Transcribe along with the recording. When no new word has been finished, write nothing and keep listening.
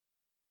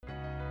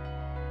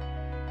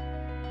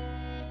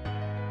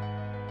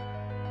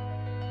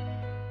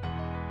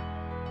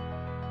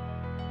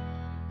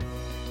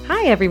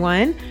Hi,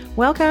 everyone.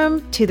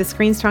 Welcome to the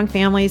Screen Strong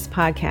Families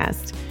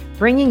podcast,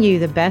 bringing you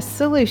the best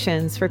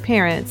solutions for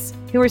parents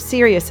who are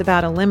serious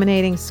about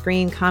eliminating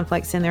screen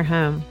conflicts in their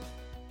home.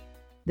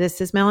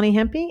 This is Melanie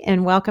Hempy,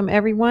 and welcome,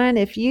 everyone.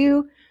 If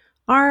you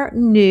are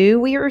new,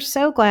 we are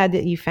so glad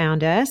that you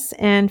found us.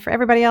 And for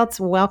everybody else,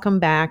 welcome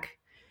back.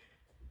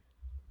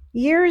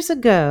 Years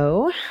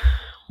ago,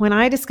 when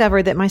I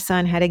discovered that my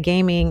son had a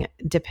gaming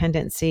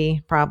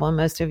dependency problem,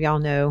 most of y'all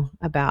know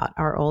about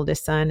our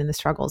oldest son and the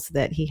struggles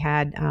that he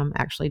had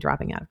actually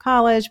dropping out of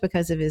college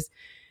because of his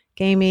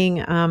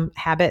gaming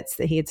habits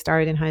that he had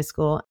started in high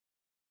school.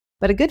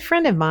 But a good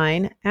friend of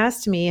mine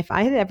asked me if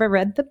I had ever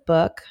read the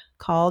book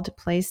called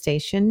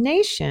PlayStation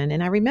Nation.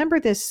 And I remember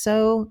this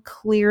so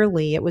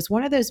clearly. It was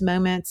one of those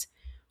moments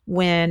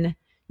when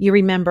you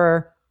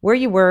remember where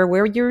you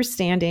were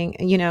standing,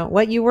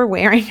 what you were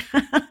wearing.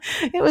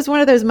 It was one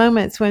of those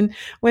moments when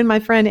my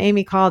friend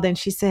Amy called and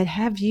she said,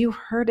 "Have you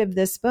heard of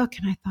this book?"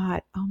 And I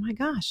thought, oh my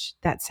gosh,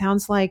 that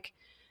sounds like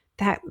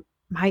that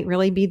might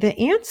really be the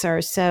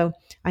answer. So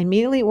I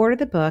immediately ordered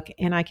the book,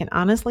 and I can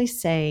honestly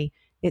say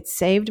it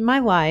saved my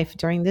life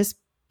during this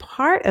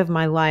part of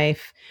my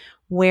life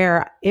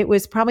where it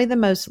was probably the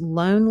most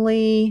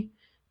lonely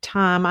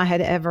time I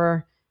had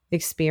ever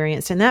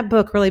experienced. And that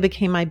book really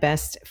became my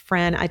best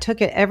friend. I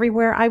took it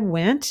everywhere I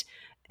went.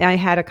 I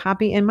had a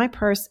copy in my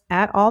purse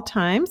at all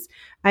times.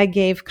 I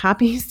gave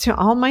copies to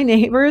all my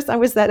neighbors. I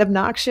was that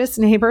obnoxious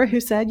neighbor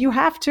who said, "You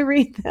have to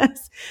read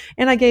this."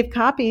 And I gave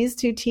copies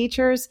to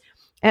teachers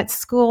at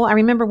school. I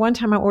remember one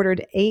time I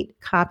ordered 8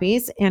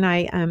 copies and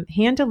I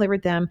hand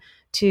delivered them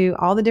to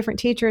all the different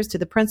teachers, to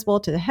the principal,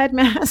 to the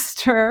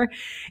headmaster.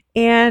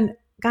 And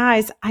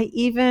guys, I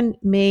even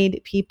made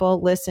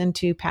people listen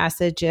to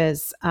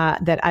passages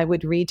that I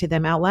would read to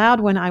them out loud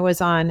when I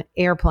was on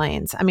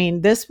airplanes. I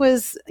mean, this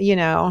was,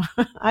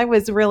 I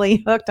was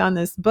really hooked on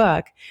this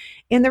book.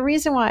 And the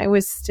reason why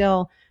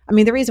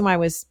the reason why I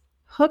was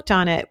hooked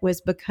on it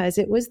was because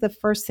it was the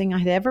first thing I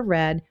had ever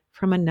read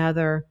from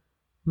another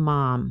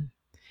mom.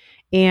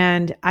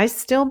 And I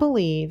still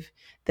believe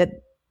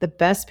that the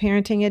best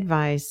parenting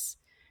advice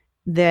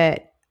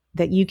that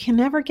you can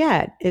never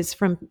get is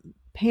from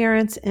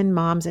parents and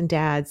moms and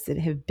dads that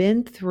have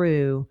been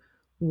through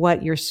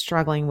what you're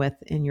struggling with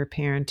in your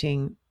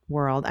parenting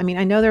world. I mean,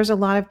 I know there's a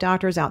lot of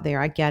doctors out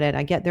there. I get it.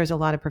 I get there's a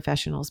lot of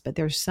professionals, but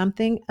there's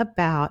something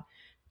about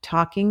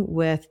talking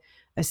with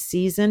a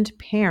seasoned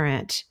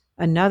parent,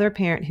 another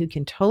parent who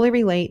can totally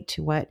relate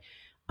to what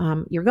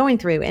you're going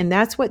through. And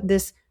that's what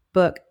this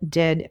book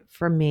did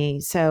for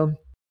me. So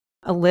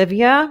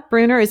Olivia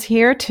Brunner is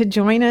here to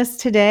join us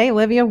today.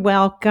 Olivia,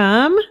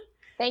 welcome.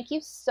 Thank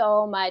you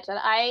so much. And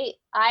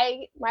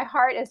my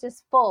heart is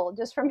just full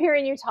just from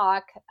hearing you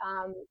talk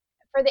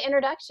for the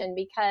introduction,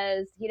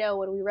 because,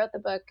 when we wrote the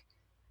book,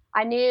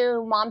 I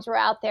knew moms were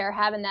out there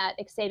having that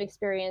same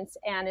experience.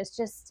 And it's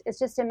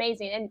just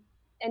amazing.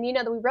 And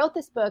that we wrote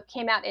this book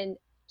came out in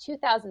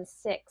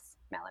 2006,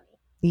 Melanie.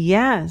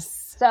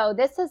 Yes. So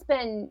this has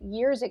been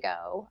years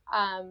ago.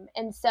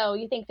 And so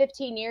you think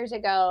 15 years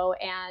ago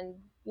and,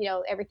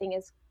 everything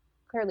is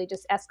clearly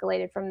just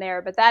escalated from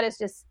there. But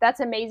that's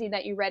amazing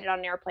that you read it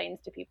on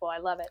airplanes to people. I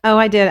love it. Oh,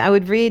 I did. I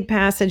would read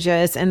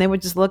passages and they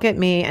would just look at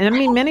me. And I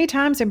mean, many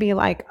times they'd be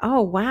like,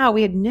 "Oh, wow,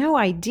 we had no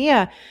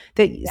idea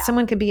that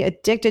someone could be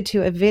addicted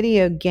to a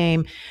video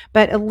game."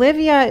 But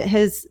Olivia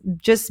has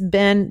just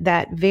been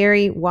that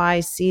very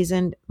wise,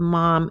 seasoned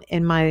mom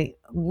in my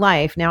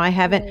life. Now, I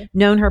haven't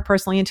known her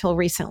personally until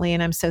recently,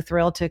 and I'm so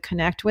thrilled to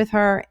connect with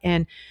her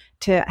and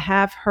to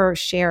have her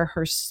share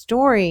her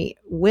story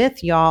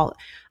with y'all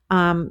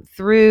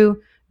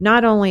through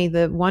not only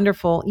the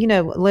wonderful,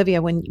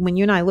 Olivia, when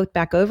you and I looked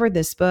back over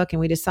this book and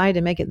we decided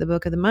to make it the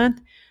book of the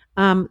month,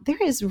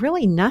 there is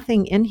really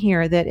nothing in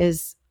here that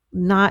is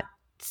not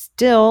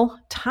still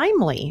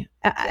timely.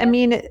 I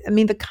mean,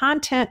 the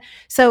content.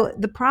 So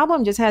the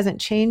problem just hasn't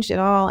changed at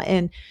all.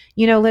 And,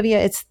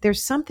 Olivia,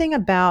 there's something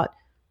about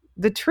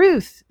the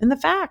truth and the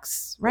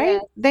facts, right?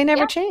 Yes. They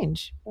never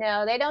change.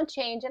 No, they don't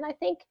change. And I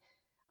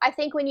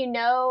think when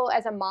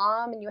as a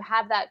mom and you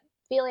have that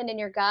feeling in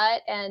your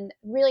gut, and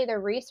really the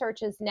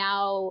research is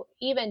now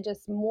even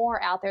just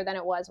more out there than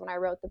it was when I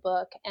wrote the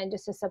book, and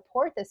just to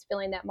support this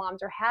feeling that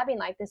moms are having,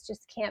 like, this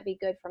just can't be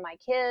good for my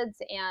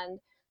kids. And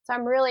so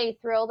I'm really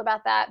thrilled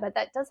about that, but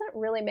that doesn't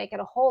really make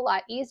it a whole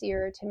lot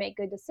easier to make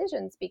good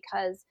decisions,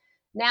 because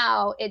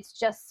now it's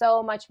just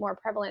so much more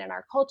prevalent in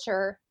our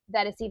culture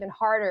that it's even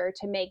harder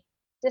to make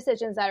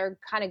decisions that are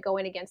kind of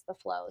going against the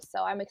flow.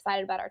 So I'm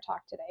excited about our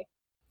talk today.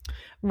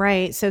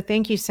 Right. So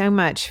thank you so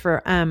much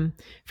for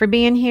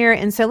being here.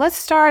 And so let's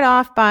start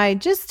off by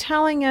just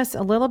telling us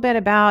a little bit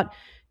about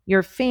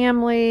your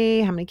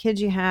family, how many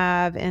kids you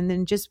have, and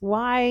then just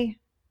why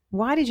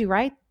did you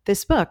write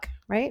this book,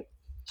 right?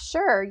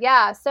 Sure.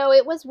 Yeah. So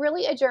it was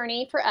really a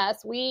journey for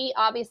us. We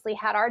obviously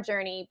had our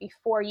journey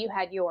before you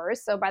had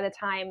yours. So by the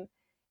time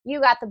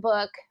you got the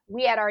book,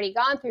 we had already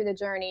gone through the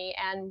journey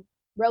and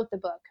wrote the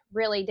book.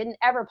 Really didn't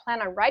ever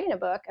plan on writing a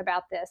book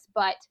about this,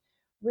 but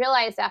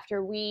realized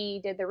after we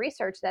did the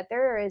research that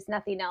there is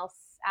nothing else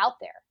out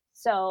there.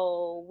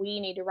 So we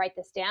need to write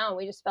this down.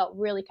 We just felt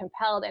really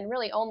compelled and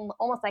really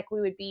almost like we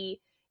would be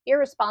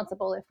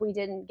irresponsible if we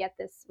didn't get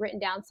this written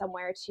down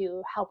somewhere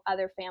to help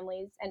other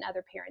families and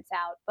other parents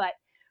out. But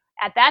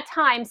at that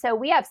time, so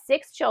we have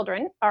 6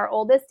 children. Our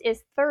oldest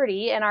is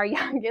 30 and our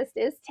youngest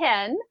is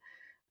 10.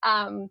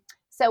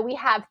 So we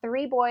have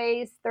 3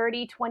 boys,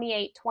 30,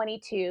 28,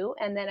 22,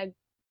 and then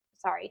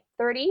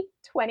 30,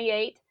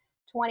 28,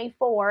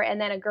 24,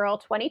 and then a girl,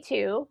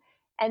 22.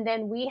 And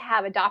then we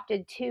have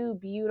adopted 2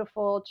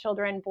 beautiful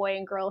children, boy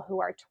and girl, who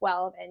are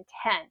 12 and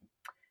 10.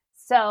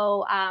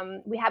 So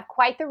we have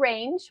quite the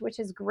range, which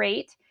is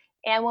great.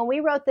 And when we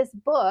wrote this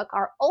book,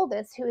 our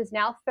oldest, who is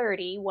now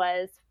 30,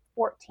 was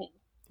 14.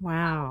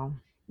 Wow.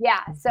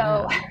 Yeah.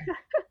 So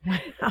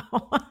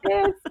wow.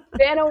 It's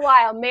been a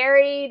while,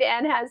 married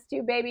and has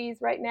 2 babies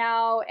right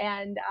now.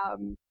 And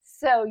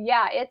so,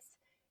 yeah,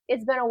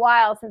 it's been a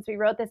while since we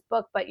wrote this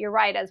book, but you're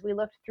right. As we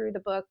looked through the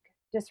book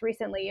just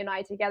recently, you and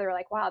I together, were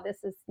like, wow,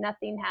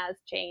 nothing has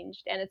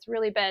changed. And it's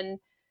really been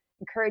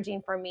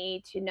encouraging for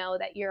me to know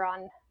that you're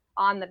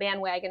on the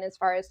bandwagon as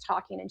far as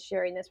talking and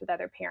sharing this with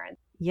other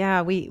parents.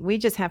 Yeah, we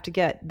just have to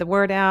get the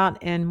word out,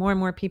 and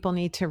more people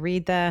need to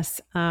read this,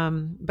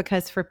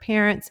 because for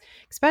parents,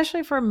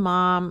 especially for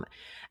mom,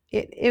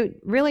 it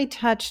really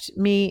touched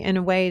me in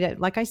a way that,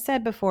 like I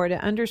said before,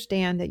 to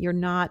understand that you're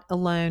not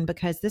alone,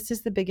 because this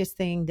is the biggest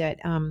thing that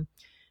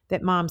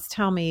that moms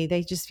tell me.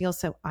 They just feel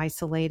so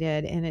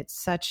isolated, and it's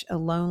such a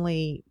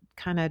lonely,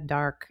 kind of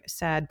dark,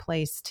 sad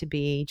place to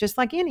be, just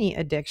like any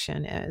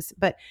addiction is.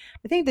 But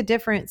I think the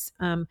difference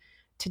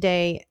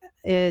today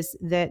is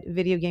that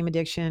video game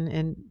addiction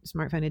and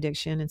smartphone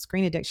addiction and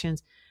screen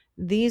addictions,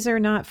 these are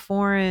not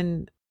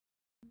foreign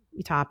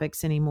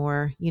topics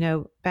anymore. You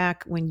know,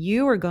 back when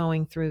you were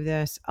going through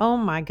this, oh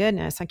my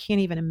goodness, I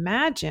can't even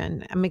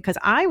imagine. I mean, because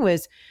I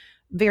was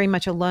very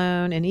much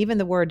alone, and even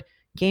the word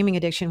gaming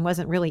addiction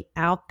wasn't really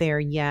out there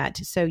yet.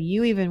 So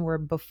you even were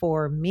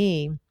before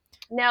me.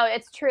 No,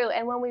 it's true.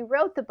 And when we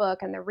wrote the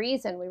book, and the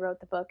reason we wrote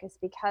the book is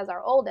because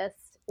our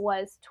oldest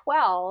was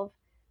 12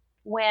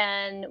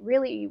 when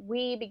really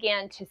we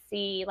began to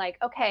see, like,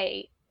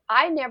 okay,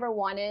 I never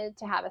wanted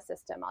to have a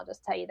system. I'll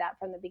just tell you that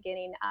from the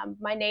beginning.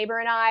 My neighbor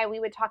and I, we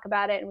would talk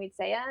about it, and we'd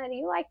say, do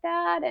you like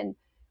that? And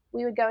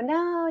we would go,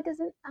 no, it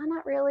doesn't.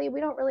 Not really.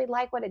 We don't really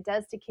like what it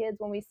does to kids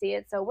when we see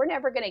it. So we're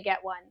never going to get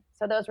one.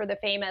 So those were the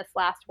famous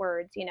last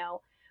words,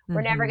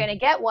 we're never going to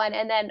get one.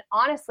 And then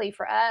honestly,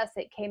 for us,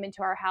 it came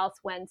into our house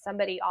when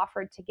somebody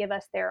offered to give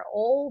us their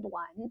old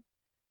one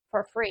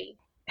for free.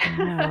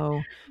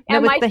 No,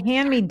 it's the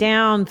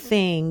hand-me-down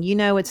thing.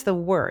 It's the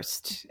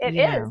worst. It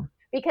is.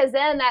 Because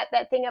then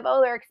that thing of,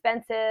 they're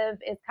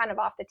expensive is kind of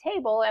off the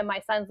table. And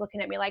my son's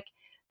looking at me like,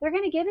 they're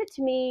going to give it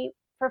to me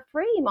for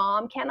free,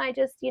 Mom. Can I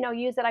just,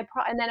 use it?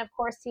 And then, of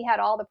course, he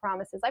had all the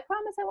promises. I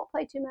promise I won't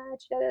play too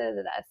much. Da, da,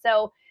 da, da.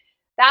 So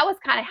that was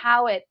kind of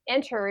how it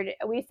entered.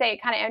 We say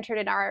it kind of entered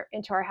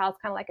into our house,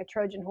 kind of like a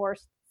Trojan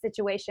horse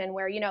situation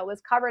where, it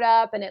was covered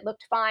up and it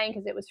looked fine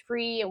because it was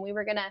free and we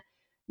were going to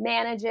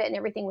manage it and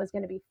everything was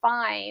going to be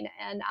fine.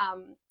 And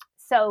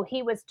so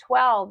he was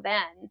 12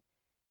 then.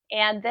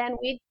 And then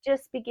we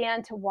just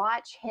began to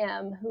watch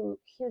him,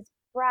 he was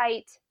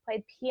bright,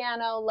 played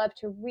piano, loved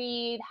to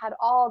read, had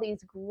all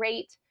these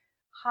great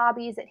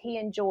hobbies that he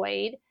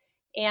enjoyed.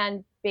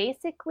 And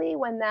basically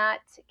when that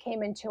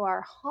came into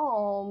our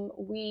home,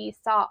 we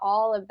saw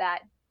all of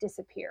that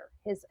disappear.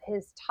 His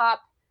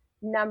top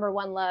number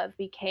one love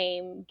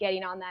became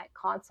getting on that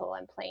console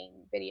and playing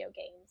video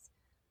games.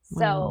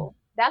 So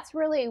that's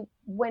really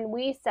when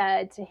we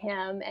said to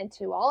him and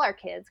to all our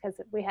kids, because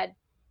we had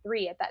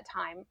 3 at that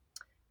time,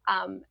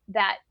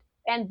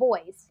 and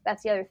boys,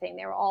 that's the other thing.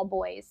 They were all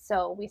boys.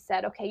 So we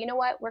said, okay, you know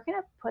what? We're going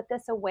to put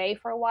this away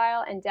for a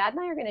while. And Dad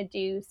and I are going to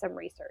do some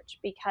research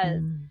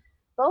because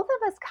both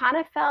of us kind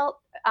of felt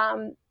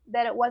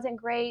that it wasn't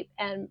great.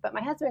 But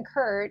my husband,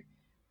 Kurt,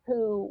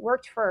 who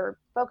worked for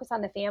Focus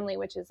on the Family,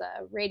 which is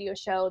a radio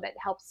show that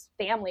helps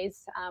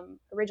families,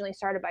 originally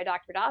started by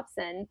Dr.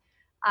 Dobson,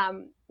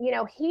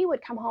 he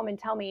would come home and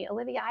tell me,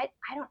 Olivia,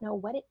 I don't know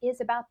what it is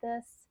about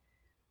this.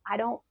 I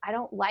don't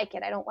like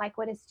it. I don't like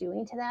what it's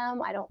doing to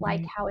them. I don't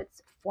like how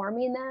it's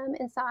forming them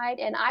inside.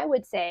 And I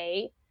would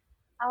say,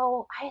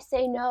 I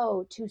say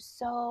no to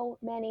so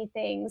many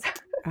things.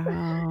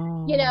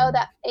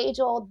 That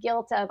age-old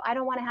guilt of, I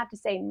don't want to have to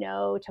say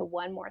no to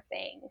one more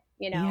thing,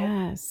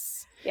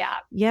 Yes. Yeah.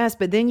 Yes.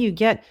 But then you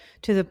get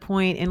to the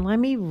point, and let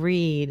me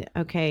read.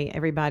 Okay,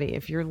 everybody,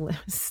 if you're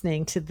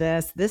listening to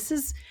this,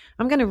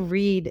 I'm going to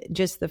read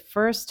just the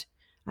first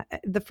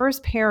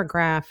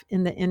paragraph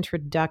in the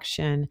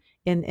introduction.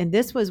 And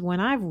this was when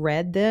I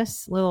read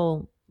this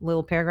little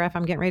paragraph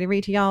I'm getting ready to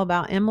read to y'all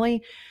about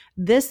Emily.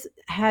 This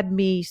had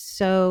me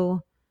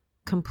so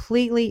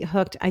completely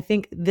hooked. I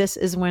think this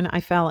is when I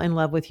fell in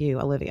love with you,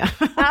 Olivia.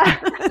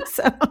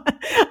 So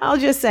I'll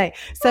just say,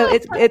 so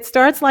it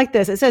starts like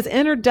this. It says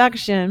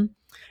introduction.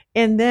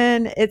 And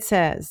then it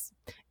says,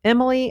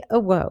 Emily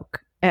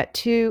awoke at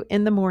 2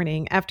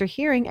 a.m. after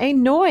hearing a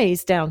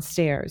noise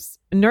downstairs.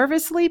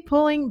 Nervously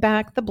pulling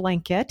back the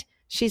blanket,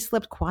 she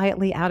slipped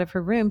quietly out of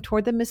her room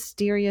toward the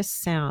mysterious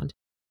sound.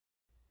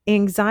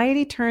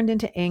 Anxiety turned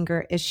into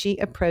anger as she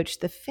approached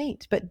the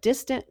faint but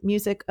distant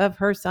music of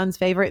her son's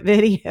favorite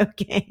video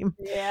game,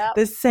 Yep.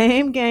 the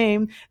same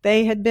game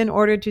they had been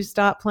ordered to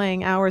stop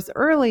playing hours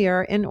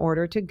earlier in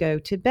order to go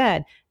to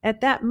bed.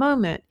 At that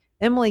moment,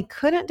 Emily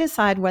couldn't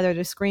decide whether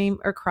to scream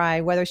or cry,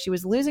 whether she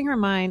was losing her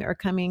mind or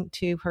coming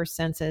to her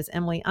senses.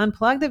 Emily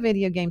unplugged the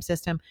video game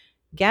system,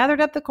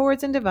 gathered up the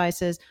cords and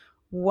devices,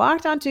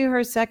 walked onto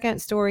her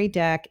second-story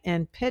deck,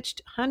 and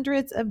pitched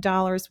hundreds of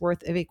dollars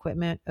worth of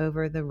equipment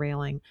over the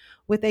railing.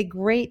 With a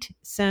great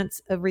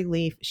sense of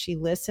relief, she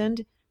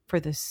listened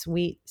for the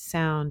sweet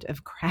sound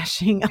of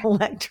crashing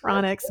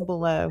electronics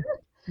below.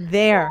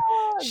 There,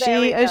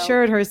 she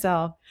assured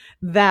herself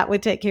that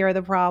would take care of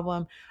the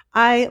problem.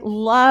 I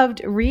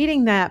loved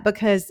reading that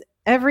because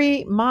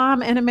every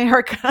mom in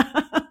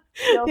America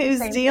who's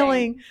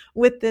dealing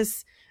with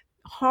this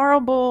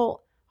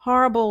horrible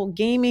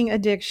gaming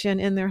addiction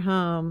in their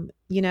home,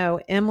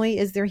 Emily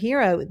is their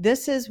hero.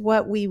 This is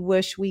what we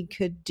wish we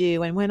could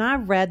do. And when I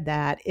read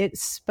that, it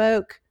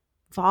spoke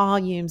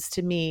volumes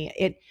to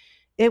me.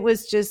 It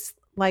was just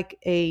like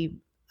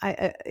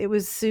it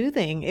was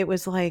soothing. It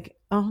was like,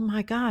 oh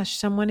my gosh,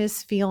 someone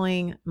is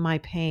feeling my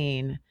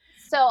pain.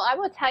 So I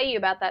will tell you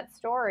about that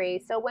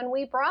story. So when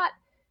we brought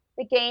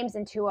the games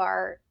into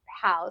our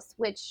house,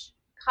 which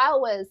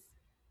Kyle was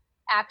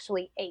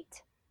actually 8,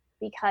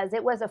 because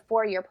it was a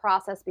 4-year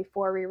process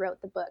before we wrote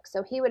the book.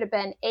 So he would have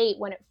been 8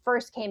 when it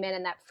first came in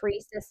and that free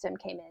system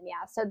came in.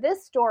 Yeah. So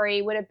this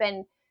story would have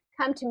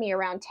come to me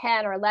around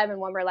 10 or 11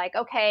 when we're like,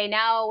 okay,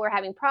 now we're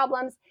having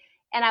problems.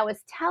 And I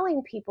was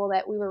telling people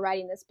that we were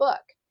writing this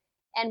book.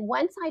 And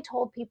once I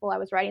told people I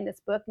was writing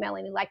this book,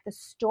 Melanie, like the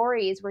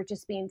stories were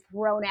just being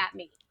thrown at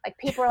me. Like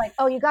people were like,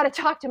 oh, you got to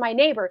talk to my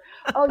neighbor.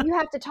 Oh, you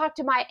have to talk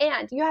to my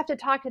aunt. You have to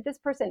talk to this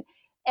person.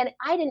 And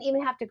I didn't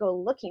even have to go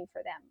looking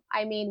for them.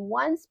 I mean,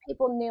 once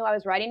people knew I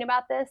was writing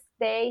about this,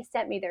 they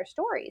sent me their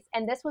stories.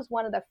 And this was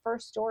one of the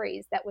first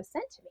stories that was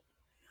sent to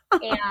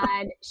me.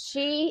 And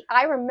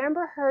I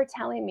remember her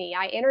telling me,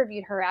 I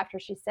interviewed her after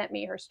she sent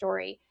me her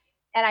story.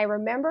 And I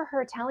remember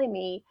her telling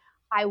me,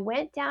 I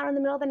went down in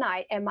the middle of the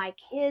night and my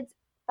kids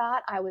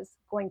thought I was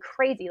going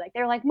crazy. Like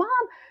they're like, Mom,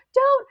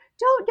 don't,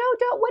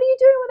 what are you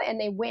doing with it?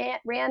 And they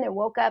ran and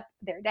woke up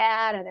their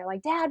dad and they're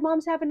like, Dad,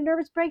 Mom's having a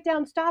nervous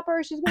breakdown. Stop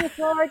her. She's going to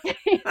throw our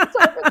games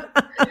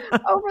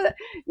over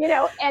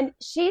the, and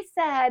she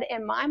said,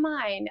 in my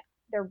mind,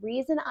 the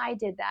reason I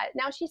did that.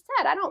 Now she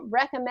said, I don't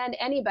recommend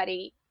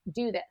anybody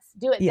do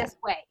it this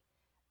way.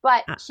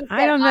 But she said,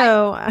 I don't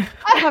know. I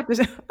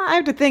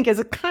have to think it's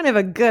a kind of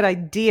a good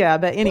idea.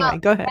 But anyway,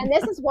 go ahead. And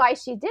this is why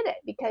she did it,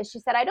 because she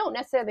said, I don't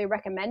necessarily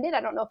recommend it.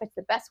 I don't know if it's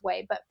the best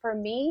way. But for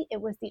me,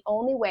 it was the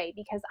only way,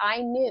 because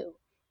I knew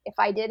if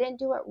I didn't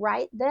do it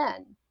right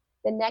then,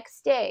 the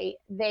next day,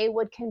 they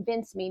would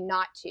convince me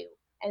not to.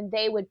 And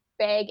they would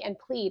beg and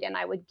plead and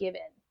I would give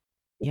in.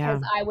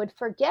 Because I would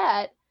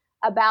forget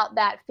about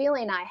that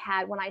feeling I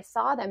had when I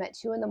saw them at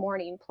 2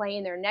 a.m.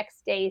 playing their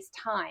next day's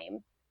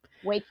time,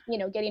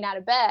 getting out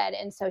of bed.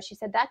 And so she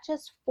said that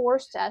just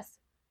forced us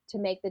to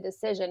make the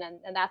decision.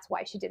 And that's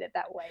why she did it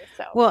that way.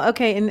 So, well,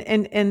 okay.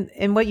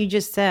 And what you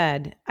just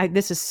said,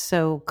 this is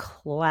so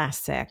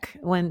classic.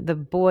 When the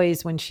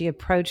boys, when she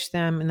approached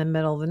them in the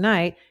middle of the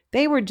night,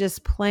 they were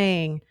just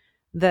playing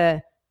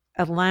the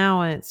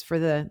allowance for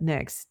the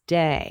next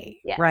day.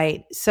 Yes.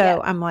 Right. So yes.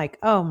 I'm like,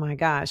 oh my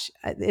gosh,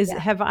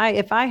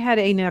 if I had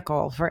a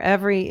nickel for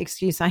every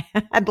excuse I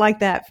had like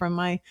that from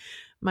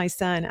my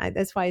son,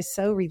 that's why he's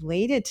so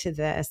related to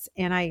this.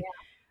 And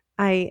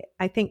I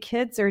think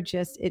kids are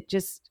it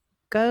just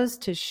goes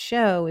to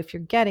show, if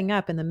you're getting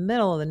up in the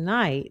middle of the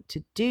night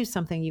to do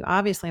something, you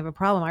obviously have a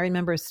problem. I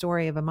remember a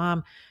story of a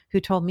mom who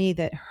told me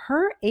that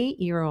her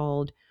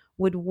 8-year-old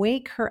would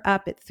wake her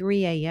up at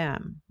 3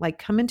 a.m., like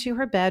come into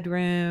her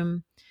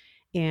bedroom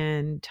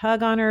and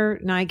tug on her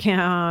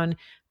nightgown.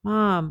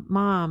 Mom,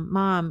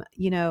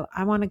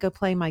 I want to go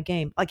play my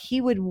game. Like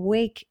he would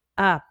wake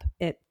up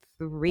at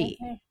 3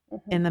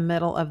 in the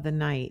middle of the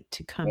night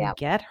to come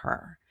get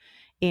her.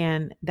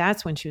 And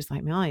that's when she was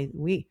like, Melanie,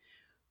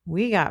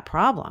 we got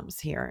problems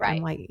here. Right.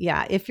 I'm like,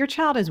 if your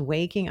child is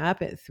waking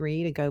up at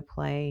 3 to go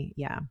play,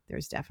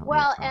 there's definitely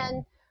a problem.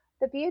 And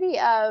the beauty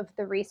of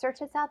the research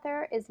that's out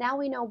there is now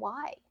we know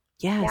why.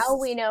 Yes. Now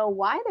we know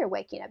why they're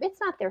waking up.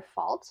 It's not their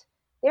fault.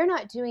 They're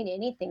not doing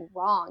anything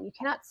wrong. You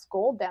cannot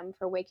scold them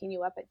for waking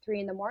you up at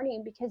 3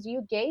 a.m. because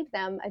you gave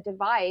them a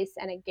device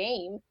and a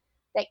game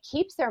that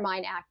keeps their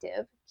mind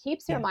active,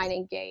 keeps their mind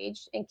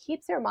engaged, and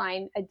keeps their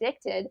mind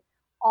addicted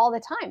all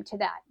the time to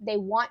that. They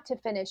want to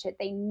finish it.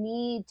 They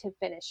need to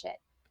finish it.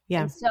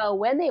 Yeah. And so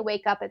when they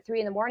wake up at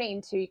 3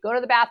 a.m. to go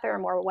to the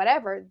bathroom or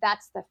whatever,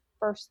 that's the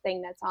first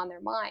thing that's on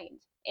their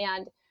mind.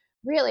 And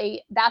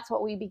really, that's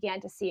what we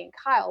began to see in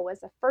Kyle, was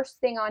the first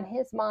thing on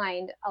his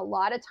mind a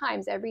lot of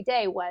times every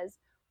day was,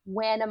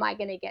 when am I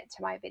going to get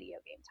to my video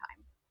game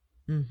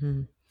time?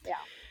 Mm-hmm. Yeah.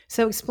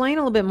 So explain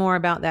a little bit more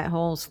about that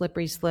whole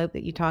slippery slope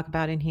that you talk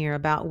about in here,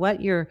 about what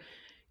you're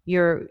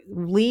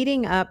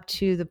leading up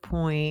to the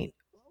point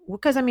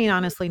because I mean,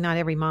 honestly, not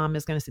every mom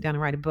is going to sit down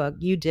and write a book.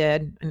 You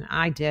did, and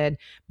I did,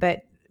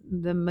 but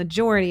the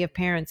majority of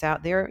parents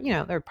out there,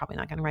 they're probably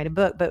not going to write a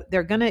book, but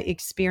they're going to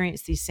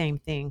experience these same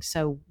things.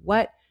 So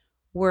what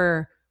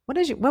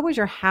was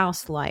your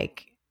house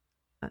like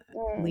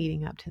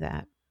leading up to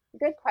that?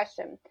 Good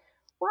question.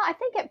 Well, I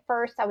think at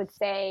first I would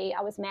say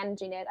I was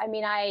managing it. I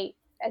mean,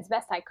 as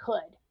best I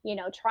could,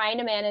 trying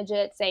to manage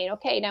it, saying,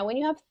 okay, now when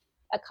you have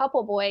a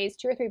couple boys,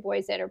 2 or 3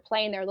 boys that are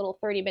playing their little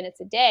 30 minutes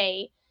a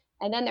day,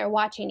 and then they're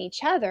watching each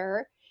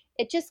other,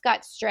 it just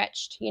got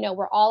stretched,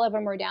 where all of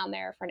them were down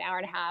there for an hour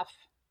and a half,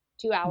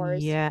 2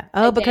 hours. Yeah.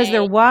 Oh, because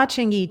they're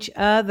watching each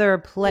other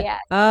play.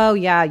 Yes. Oh,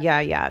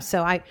 yeah.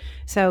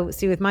 So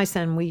see, with my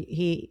son,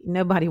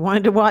 nobody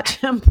wanted to watch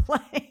him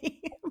play.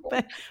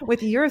 But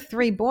with your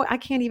 3 boys, I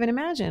can't even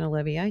imagine,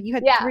 Olivia. You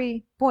had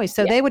 3 boys.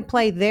 So they would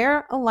play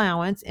their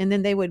allowance, and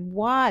then they would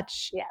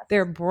watch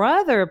their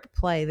brother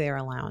play their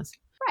allowance.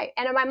 Right.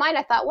 And in my mind,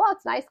 I thought, well,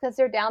 it's nice because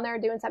they're down there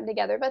doing something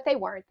together, but they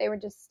weren't. They were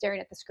just staring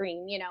at the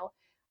screen,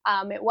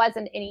 It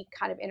wasn't any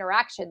kind of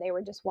interaction. They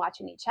were just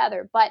watching each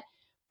other. But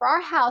for our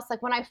house,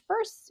 like when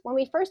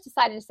we first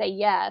decided to say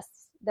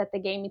yes, that the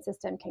gaming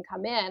system can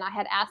come in, I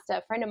had asked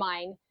a friend of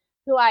mine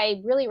who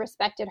I really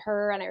respected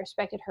her, and I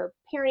respected her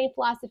parenting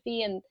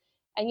philosophy, and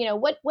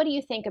what do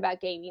you think about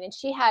gaming? And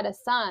she had a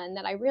son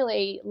that I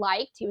really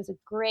liked. He was a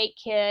great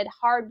kid,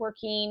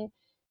 hardworking.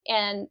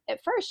 And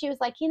at first she was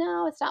like,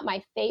 it's not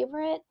my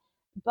favorite,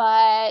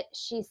 but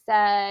she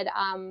said,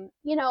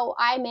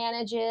 I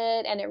manage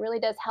it, and it really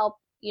does help,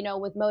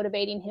 with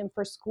motivating him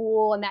for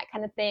school and that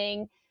kind of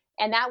thing.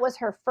 And that was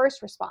her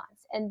first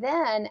response. And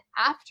then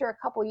after a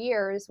couple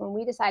years, when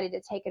we decided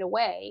to take it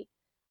away,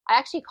 I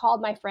actually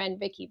called my friend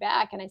Vicki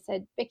back, and I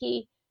said,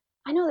 Vicki,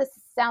 I know this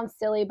sounds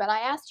silly, but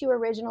I asked you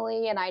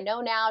originally, and I know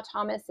now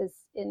Thomas is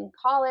in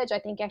college. I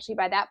think actually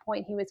by that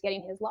point he was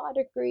getting his law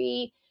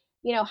degree.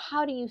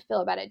 How do you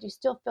feel about it? Do you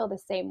still feel the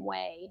same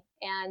way?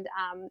 And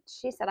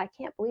she said, I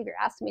can't believe you're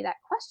asking me that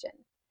question.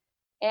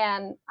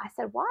 And I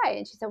said, why?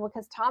 And she said, well,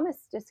 because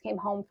Thomas just came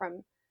home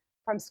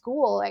from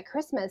school at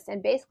Christmas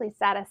and basically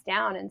sat us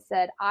down and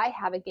said, I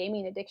have a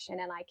gaming addiction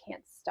and I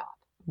can't stop.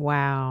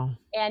 Wow.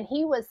 And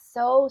he was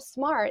so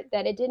smart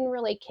that it didn't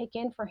really kick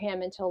in for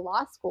him until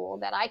law school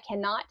that I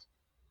cannot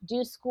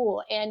do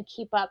school and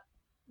keep up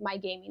my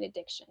gaming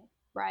addiction,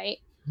 right?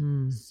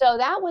 So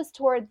that was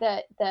toward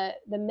the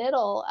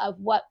middle of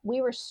what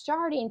we were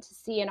starting to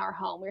see in our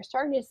home. We were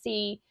starting to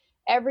see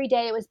every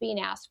day it was being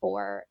asked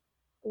for,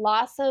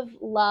 loss of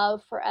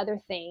love for other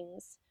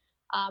things.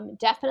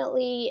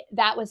 Definitely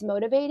that was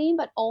motivating,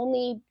 but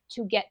only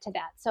to get to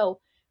that.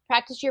 So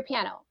practice your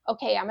piano.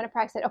 Okay, I'm going to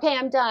practice it. Okay,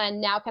 I'm done.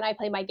 Now can I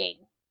play my game?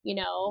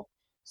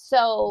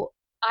 So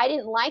I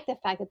didn't like the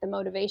fact that the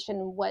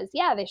motivation was,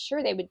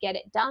 they would get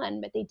it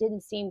done, but they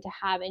didn't seem to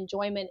have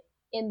enjoyment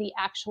in the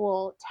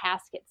actual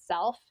task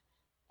itself.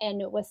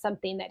 And it was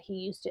something that he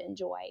used to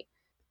enjoy.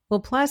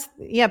 Well, plus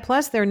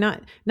they're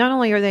not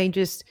only are they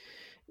just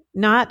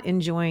not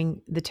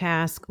enjoying the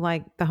task,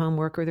 like the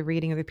homework or the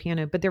reading or the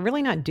piano, but they're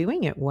really not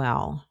doing it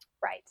well.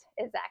 Right.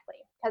 Exactly.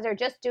 Because they're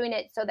just doing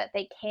it so that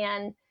they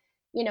can,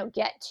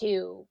 get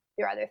to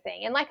their other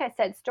thing. And like I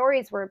said,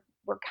 stories were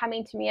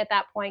coming to me at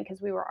that point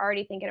because we were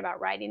already thinking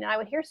about writing. And I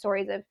would hear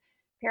stories of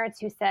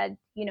parents who said,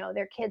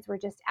 their kids were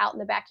just out in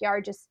the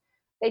backyard,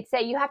 they'd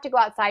say, you have to go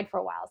outside for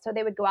a while. So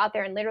they would go out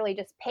there and literally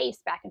just pace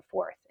back and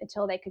forth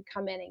until they could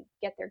come in and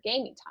get their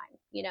gaming time,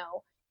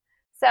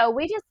 So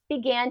we just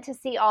began to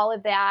see all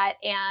of that.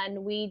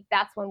 And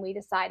that's when we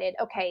decided,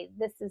 okay,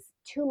 this is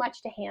too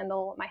much to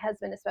handle. My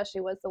husband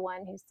especially was the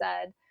one who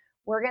said,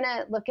 we're going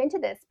to look into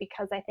this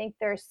because I think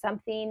there's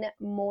something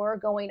more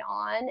going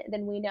on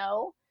than we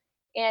know.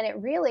 And it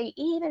really,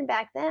 even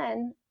back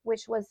then,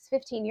 which was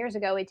 15 years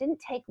ago, it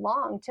didn't take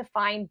long to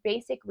find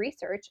basic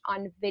research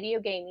on video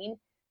gaming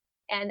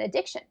and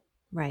addiction.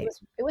 Right.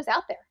 It was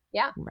out there.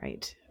 Yeah.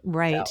 Right.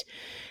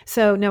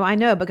 So no, I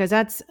know, because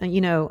that's,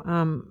 when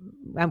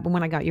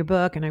I got your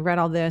book and I read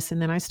all this,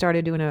 and then I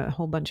started doing a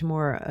whole bunch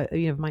more,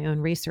 of my own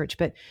research,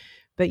 but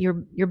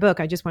your book,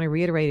 I just want to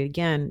reiterate it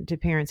again to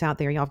parents out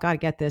there. Y'all have got to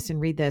get this and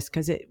read this,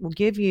 because it will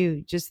give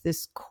you just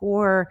this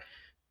core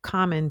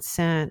common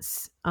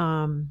sense,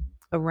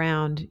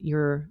 around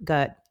your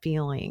gut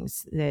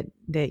feelings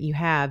that you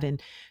have.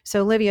 And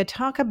so Olivia,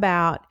 talk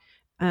about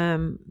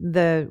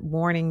the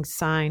warning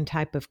sign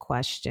type of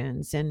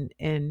questions.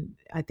 And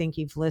I think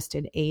you've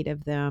listed 8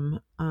 of them.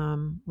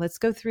 Let's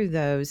go through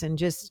those. And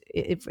just,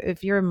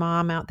 if you're a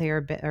mom out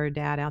there or a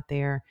dad out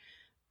there,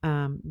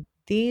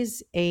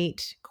 these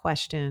 8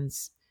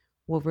 questions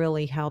will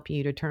really help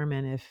you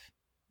determine if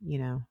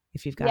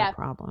you've got a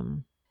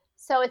problem.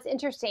 So it's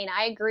interesting.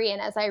 I agree.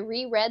 And as I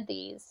reread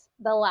these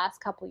the last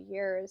couple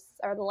years,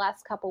 or the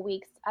last couple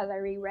weeks, as I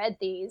reread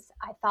these,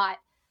 I thought,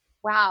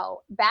 wow,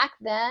 back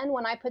then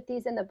when I put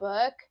these in the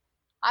book,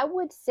 I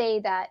would say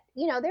that,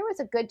 there was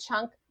a good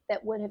chunk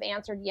that would have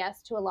answered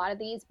yes to a lot of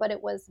these, but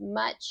it was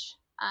much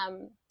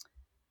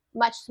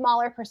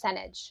smaller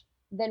percentage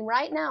than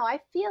right now. I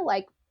feel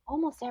like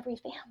almost every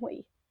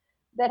family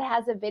that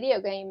has a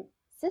video game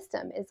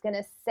system is going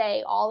to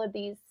say all of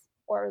these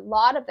or a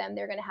lot of them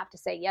they're going to have to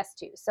say yes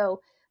to.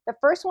 So the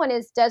first one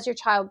is, does your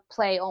child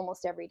play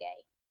almost every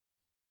day?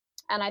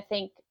 And I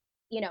think,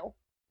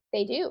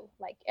 they do.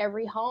 Like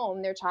every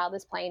home, their child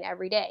is playing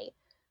every day.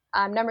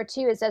 Number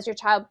 2 is, does your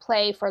child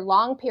play for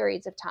long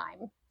periods of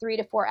time, 3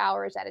 to 4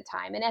 hours at a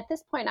time? And at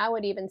this point, I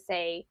would even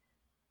say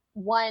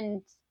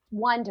 1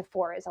 to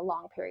 4 is a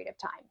long period of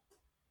time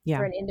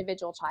for an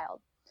individual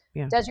child.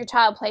 Yeah. Does your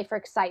child play for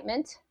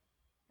excitement?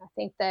 I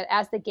think that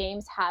as the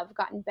games have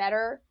gotten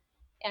better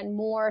and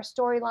more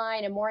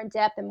storyline and more in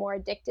depth and more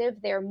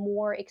addictive, they're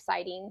more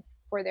exciting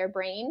for their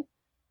brain,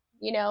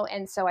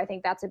 and so I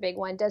think that's a big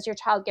one. Does your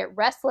child get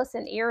restless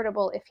and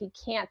irritable if he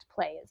can't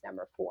play is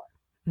number 4.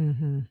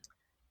 Mm-hmm.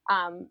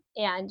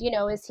 And,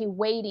 is he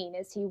waiting?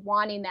 Is he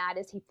wanting that?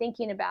 Is he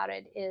thinking about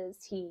it?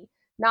 Is he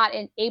not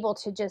able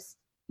to just,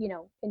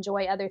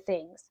 enjoy other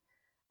things?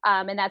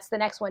 And that's the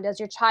next one. Does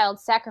your child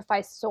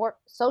sacrifice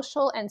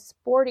social and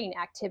sporting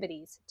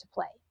activities to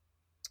play?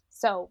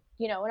 So,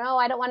 no,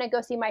 I don't want to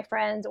go see my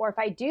friends. Or if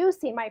I do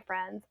see my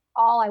friends,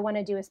 all I want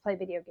to do is play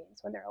video games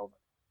when they're over.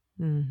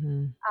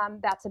 Mm-hmm.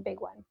 That's a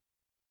big one.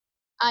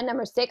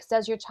 Number 6,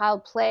 does your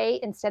child play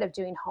instead of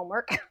doing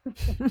homework?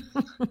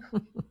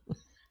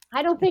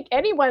 I don't think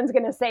anyone's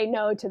going to say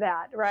no to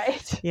that,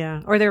 right?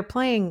 Yeah. Or they're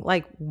playing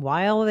like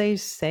while they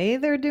say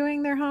they're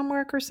doing their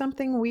homework or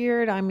something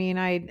weird. I mean,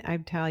 I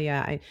tell you,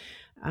 I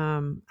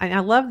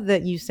love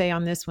that you say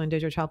on this one,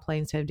 does your child play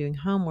instead of doing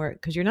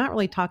homework? Because you're not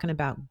really talking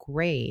about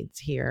grades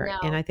here.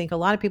 No. And I think a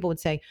lot of people would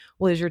say,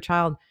 well, is your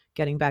child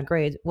getting bad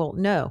grades? Well,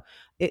 no.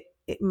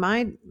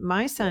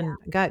 My son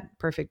got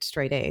perfect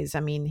straight A's. I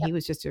mean, he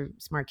was just a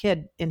smart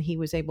kid and he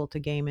was able to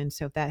game. And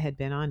so if that had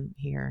been on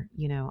here,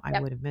 I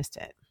would have missed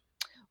it.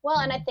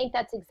 Well, and I think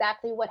that's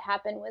exactly what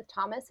happened with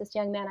Thomas, this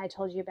young man I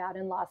told you about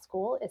in law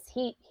school, is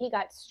he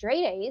got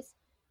straight A's.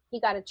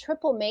 He got a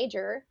triple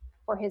major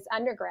for his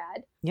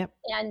undergrad. Yep.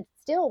 And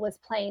still was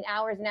playing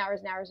hours and hours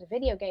and hours of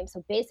video games.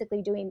 So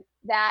basically doing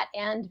that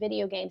and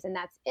video games, and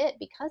that's it,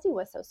 because he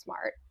was so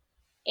smart.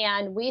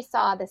 And we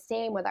saw the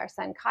same with our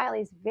son Kyle.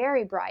 He's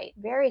very bright,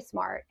 very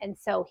smart. And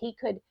so he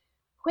could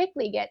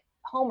quickly get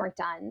homework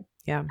done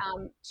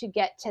to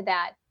get to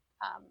that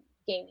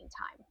gaming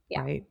time.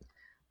 Yeah. Right.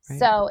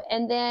 So,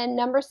 and then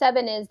number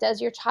 7 is, does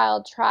your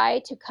child try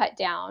to cut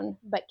down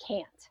but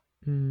can't?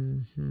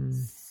 Mm-hmm.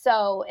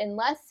 So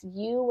unless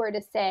you were to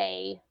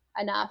say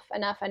enough,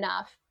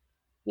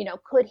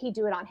 could he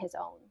do it on his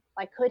own?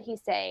 Like, could he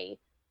say,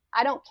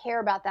 I don't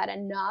care about that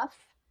enough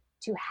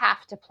to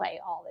have to play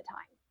all the time?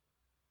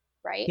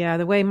 Right? Yeah.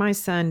 The way my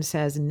son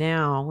says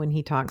now, when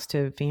he talks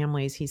to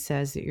families, he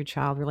says that your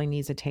child really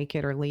needs a take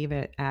it or leave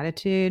it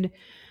attitude.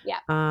 Yeah.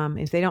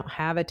 If they don't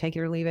have a take it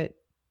or leave it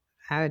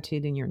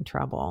attitude, then you're in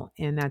trouble.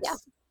 And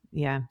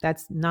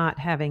that's not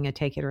having a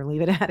take it or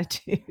leave it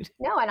attitude.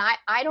 No. And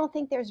I don't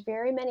think there's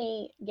very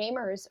many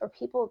gamers or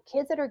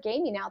kids that are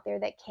gaming out there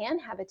that can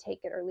have a take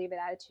it or leave it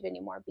attitude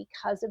anymore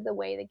because of the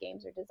way the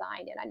games are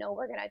designed. And I know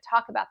we're going to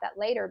talk about that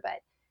later,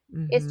 but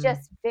it's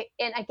just,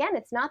 and again,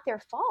 it's not their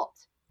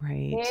fault.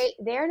 Right.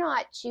 They're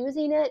not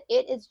choosing it.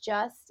 It is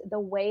just the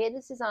way it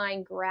is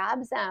designed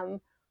grabs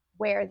them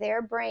where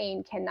their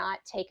brain cannot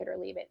take it or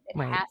leave it. It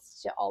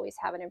has to always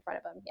have it in front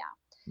of them. Yeah.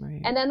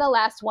 Right. And then the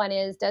last one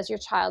is, does your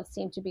child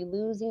seem to be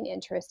losing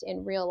interest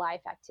in real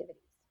life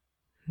activities?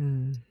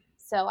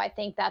 So I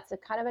think that's a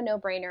kind of a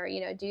no-brainer.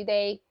 Do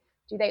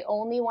they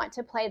only want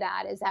to play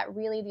that? Is that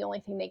really the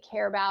only thing they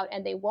care about?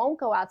 And they won't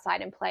go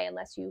outside and play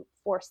unless you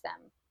force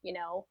them,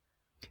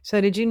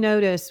 So did you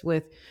notice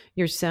with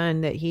your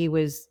son that he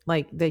was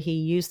like, that he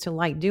used to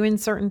like doing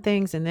certain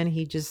things and then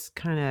he just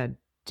kind of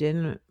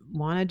didn't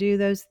want to do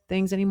those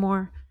things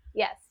anymore?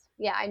 Yes.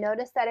 Yeah. I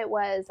noticed that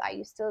I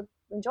used to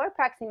enjoy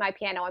practicing my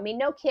piano. I mean,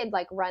 no kid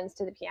like runs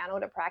to the piano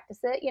to practice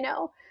it,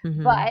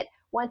 mm-hmm. But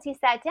once he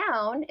sat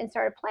down and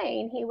started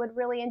playing, he would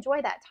really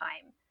enjoy that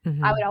time.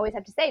 Mm-hmm. I would always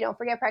have to say, don't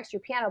forget to practice your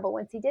piano. But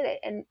once he did it,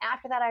 and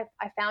after that,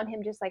 I found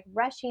him just like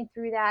rushing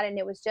through that. And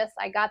it was just,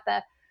 I got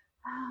I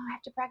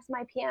have to practice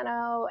my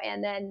piano.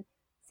 And then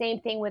same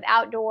thing with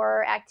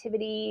outdoor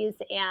activities.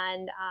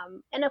 And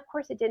of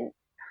course it didn't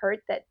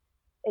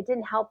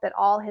help that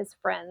all his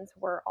friends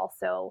were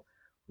also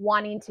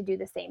wanting to do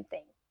the same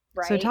thing.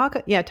 Right. So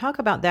talk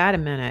about that a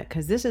minute,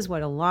 because this is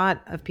what a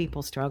lot of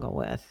people struggle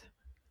with.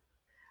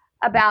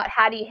 About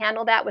how do you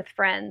handle that with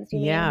friends?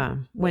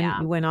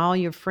 When all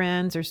your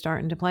friends are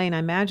starting to play. And I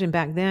imagine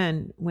back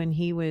then when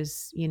he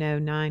was,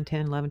 9,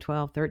 10, 11,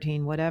 12,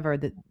 13, whatever,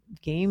 the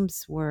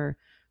games were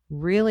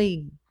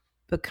really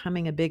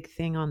becoming a big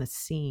thing on the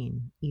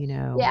scene,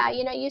 Yeah,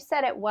 you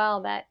said it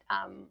well that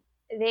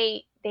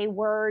they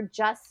were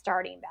just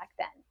starting back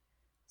then.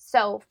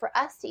 So for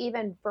us to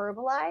even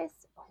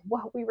verbalize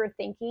what we were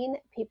thinking,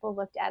 people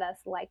looked at us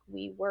like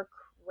we were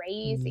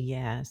crazy.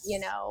 Yes.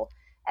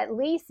 At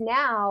least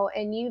now,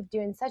 and you've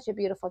doing such a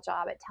beautiful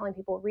job at telling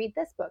people, read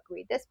this book,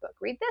 read this book,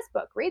 read this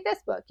book, read this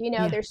book.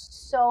 There's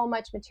so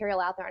much material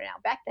out there now.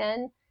 Back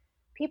then,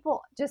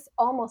 people just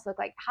almost look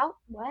like,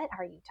 what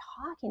are you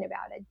talking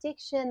about?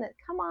 Addiction?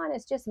 Come on,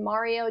 it's just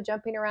Mario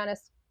jumping around a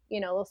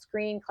little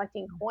screen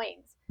collecting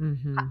coins.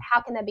 Mm-hmm.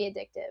 How can that be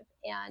addictive?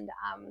 And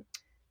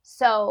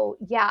so,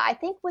 yeah, I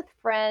think with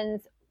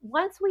friends,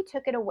 once we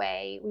took it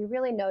away, we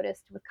really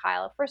noticed with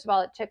Kyle. First of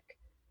all, it took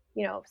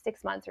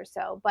 6 months or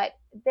so, but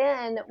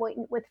then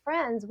with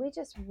friends, we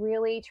just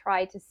really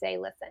tried to say,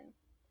 listen,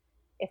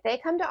 if they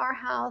come to our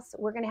house,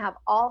 we're going to have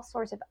all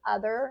sorts of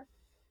other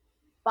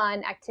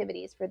fun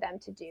activities for them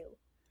to do.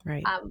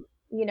 Right.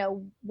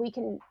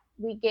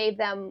 We gave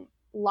them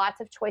lots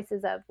of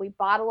choices we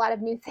bought a lot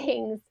of new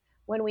things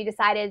when we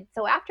decided.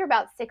 So after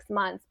about 6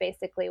 months,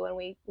 basically, when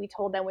we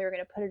told them we were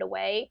going to put it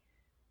away,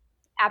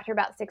 after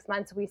about 6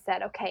 months, we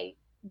said, okay,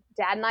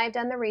 Dad and I have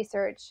done the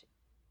research.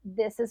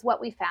 This is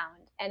what we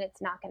found, and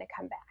it's not going to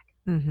come back.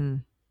 Mm-hmm.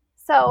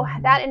 So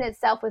that in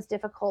itself was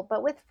difficult.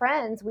 But with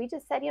friends, we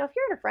just said, if you're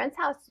at a friend's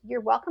house,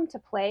 you're welcome to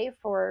play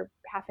for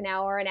half an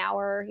hour,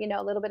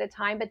 a little bit of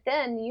time. But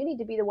then you need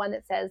to be the one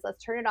that says,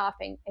 let's turn it off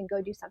and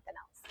go do something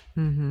else.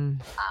 Mm-hmm.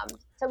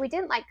 So we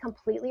didn't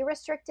completely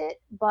restrict it,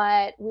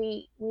 but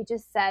we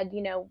just said,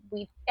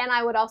 and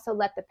I would also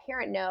let the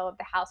parent know of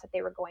the house that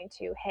they were going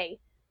to, hey,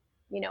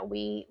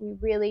 we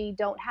really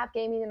don't have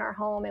gaming in our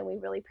home, and we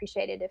really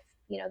appreciate it if,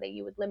 that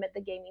you would limit the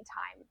gaming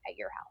time at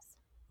your house.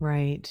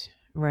 Right.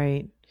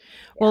 Right.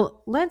 Yeah.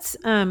 Well, let's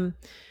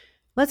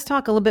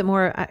talk a little bit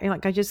more.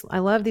 I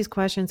love these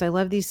questions. I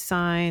love these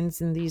signs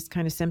and these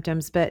kind of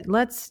symptoms, but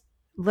let's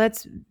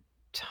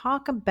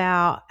talk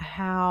about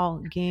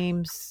how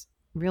games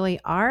really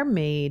are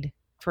made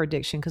for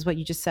addiction. Because what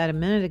you just said a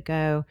minute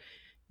ago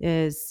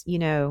is,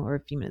 or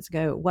a few minutes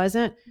ago,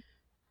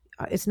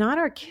 it's not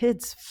our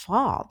kids'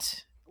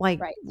 fault. Right.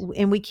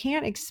 And we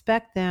can't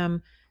expect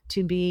them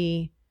to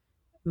be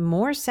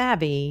more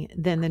savvy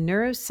than the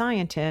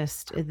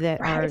neuroscientists that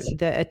are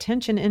the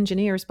attention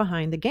engineers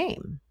behind the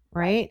game.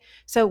 Right.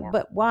 So,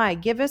 but why?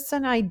 Give us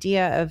an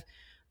idea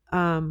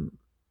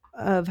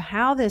of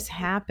how this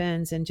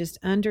happens and just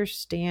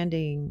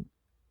understanding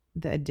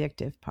the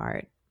addictive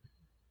part.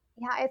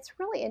 Yeah, it's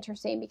really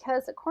interesting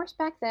because, of course,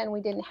 back then we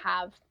didn't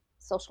have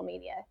social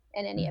media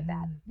and any of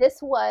that.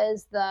 This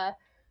was the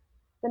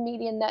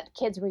medium that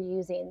kids were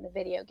using, the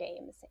video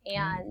games.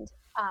 And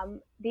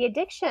the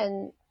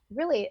addiction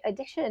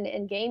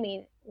in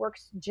gaming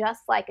works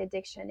just like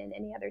addiction in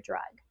any other drug.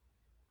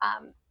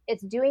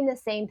 It's doing the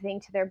same thing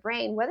to their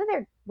brain,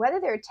 whether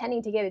they're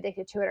tending to get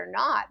addicted to it or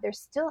not. They're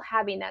still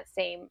having that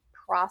same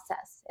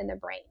process in their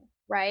brain,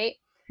 right?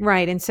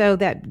 Right. And so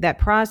that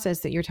process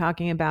that you're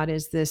talking about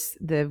is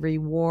the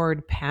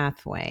reward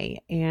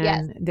pathway.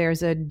 And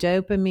there's a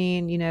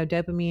dopamine,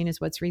 dopamine is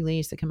what's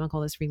released, the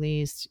chemical that's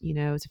released,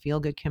 it's a feel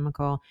good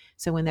chemical.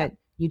 So when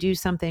you do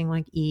something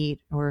like eat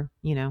or,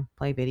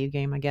 play a video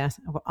game, I guess,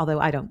 although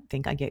I don't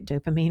think I get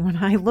dopamine when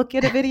I look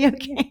at a video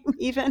game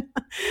even.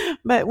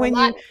 But when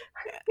you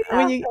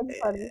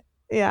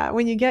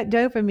get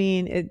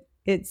dopamine,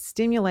 it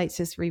stimulates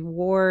this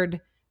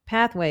reward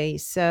pathway.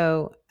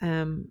 So,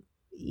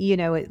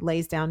 it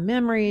lays down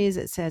memories.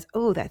 It says,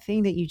 oh, that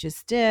thing that you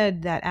just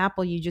did, that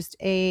apple you just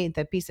ate,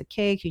 that piece of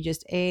cake you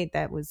just ate,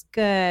 that was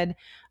good.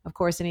 Of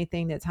course,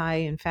 anything that's high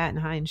in fat and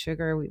high in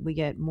sugar, we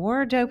get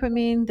more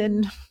dopamine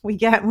than we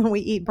get when we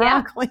eat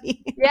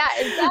broccoli. Yeah,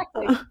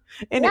 exactly.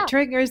 And it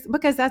triggers,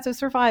 because that's a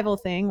survival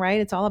thing,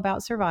 right? It's all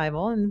about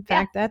survival. And in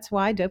fact, that's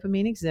why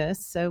dopamine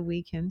exists, so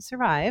we can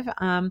survive.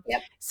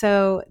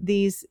 So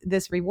this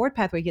reward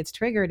pathway gets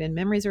triggered and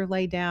memories are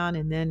laid down,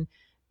 and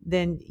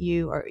then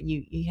you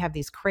have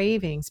these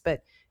cravings,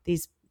 but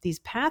these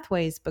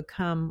pathways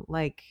become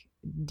like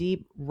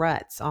deep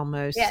ruts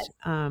almost.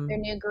 They're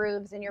new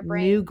grooves in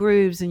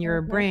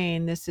your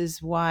brain. This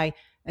is why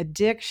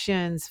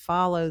addictions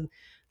follow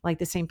like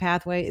the same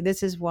pathway.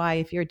 This is why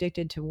if you're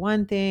addicted to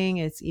one thing,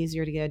 it's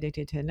easier to get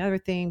addicted to another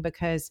thing,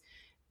 because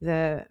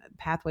the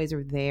pathways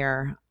are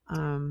there.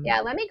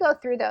 Let me go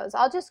through those.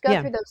 I'll just go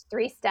through those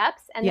 3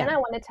 steps, and then I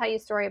want to tell you a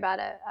story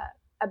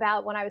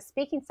about when I was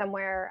speaking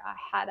somewhere.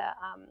 I had a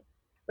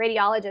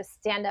radiologist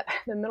stand up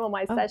in the middle of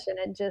my session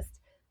and just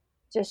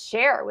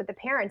share with the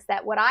parents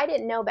that what I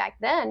didn't know back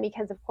then,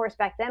 because of course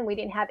back then we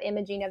didn't have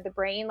imaging of the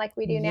brain like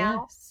we do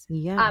now,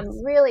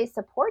 really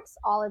supports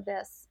all of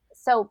this.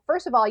 So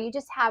first of all, you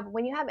just have,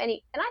 when you have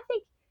any, and I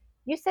think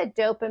you said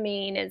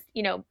dopamine is,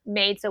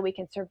 made so we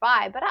can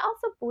survive, but I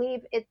also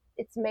believe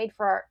it's made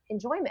for our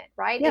enjoyment,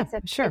 right? Yeah,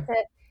 sure.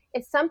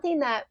 It's something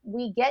that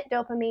we get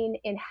dopamine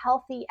in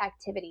healthy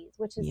activities,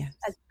 which is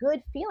a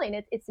good feeling.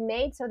 It's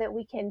made so that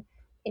we can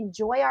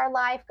enjoy our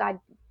life. God,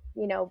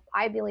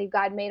 I believe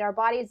God made our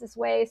bodies this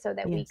way so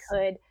that we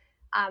could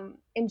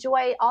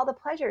enjoy all the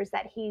pleasures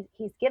that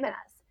He's given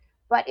us.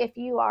 But if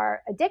you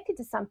are addicted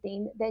to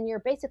something, then you're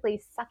basically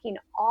sucking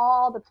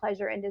all the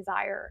pleasure and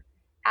desire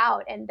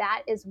out. And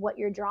that is what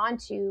you're drawn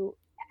to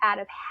out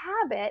of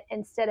habit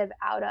instead of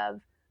out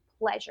of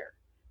pleasure.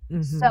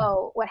 Mm-hmm.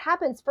 So what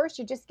happens first,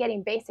 you're just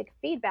getting basic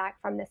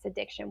feedback from this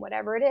addiction,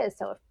 whatever it is.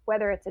 So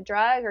whether it's a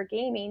drug or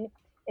gaming,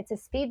 it's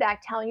this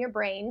feedback telling your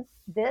brain,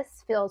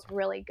 this feels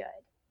really good.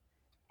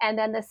 And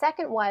then the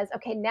second was,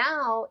 okay,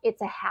 now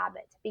it's a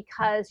habit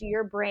because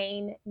your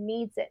brain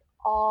needs it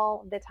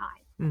all the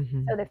time.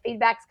 Mm-hmm. So the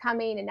feedback's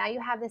coming, and now you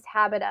have this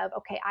habit of,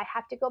 okay, I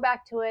have to go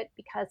back to it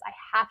because I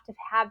have to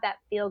have that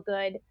feel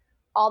good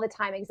all the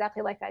time.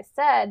 Exactly like I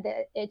said,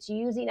 that it's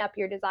using up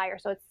your desire.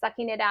 So it's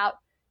sucking it out.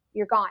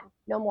 You're gone.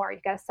 No more.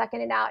 You've got to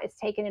sucking it out. It's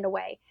taking it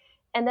away.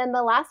 And then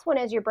the last one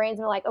is your brain's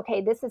like,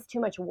 okay, this is too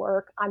much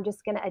work. I'm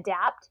just going to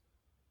adapt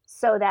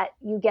so that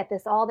you get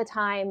this all the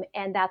time.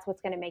 And that's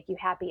what's going to make you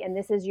happy. And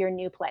this is your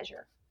new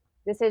pleasure.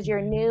 This is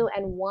your new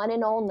and one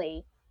and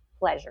only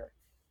pleasure.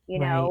 You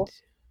Right. know,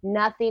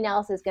 nothing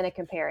else is going to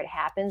compare. It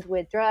happens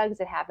with drugs.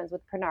 It happens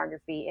with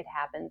pornography. It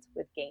happens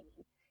with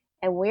gaming.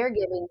 And we're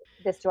giving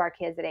this to our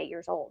kids at 8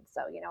 years old.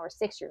 So, or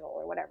 6 years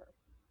old or whatever.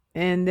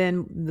 And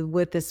then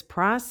with this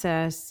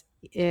process,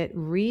 it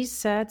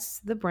resets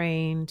the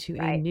brain to a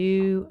Right.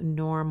 new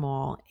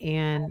normal.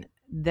 And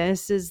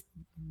this is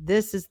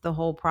the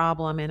whole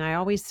problem. And I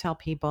always tell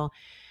people,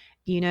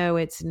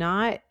 it's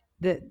not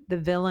the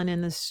villain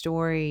in the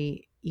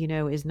story,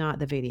 is not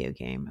the video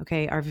game.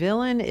 Okay. Our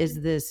villain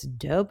is this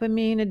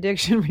dopamine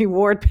addiction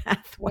reward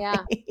pathway.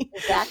 Yeah,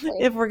 exactly.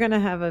 If we're going to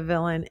have a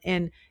villain.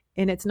 And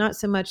it's not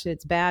so much that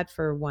it's bad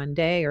for one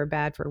day or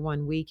bad for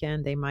one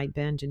weekend. They might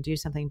binge and do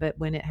something, but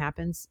when it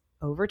happens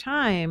over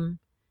time,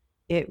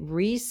 it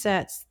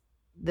resets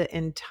the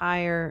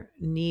entire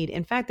need.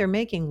 In fact, they're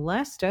making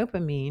less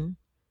dopamine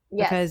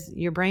Yes. because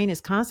your brain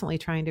is constantly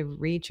trying to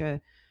reach a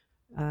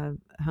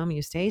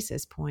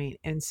homeostasis point.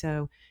 And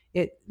so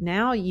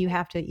now you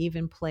have to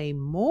even play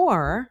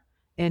more,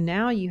 and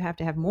now you have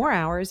to have more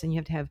hours, and you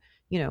have to have,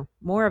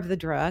 more of the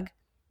drug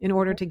in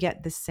order to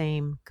get the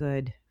same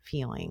good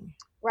feeling.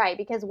 Right.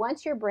 Because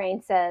once your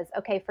brain says,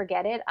 okay,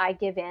 forget it, I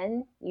give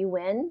in, you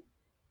win,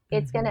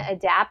 it's going to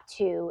adapt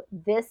to,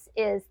 this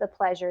is the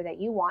pleasure that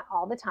you want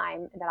all the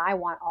time, that I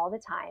want all the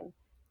time.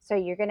 So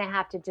you're going to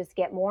have to just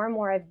get more and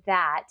more of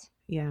that.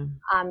 Yeah.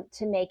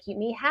 To make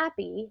me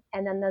happy.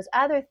 And then those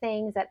other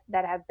things that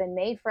have been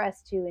made for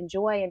us to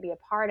enjoy and be a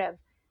part of,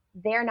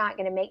 they're not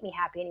going to make me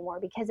happy anymore,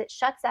 because it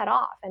shuts that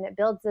off and it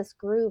builds this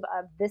groove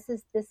of, this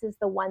is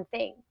the one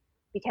thing,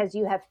 because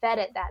you have fed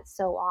it that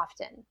so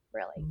often,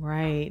 really.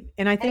 Right.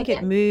 And I think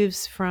it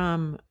moves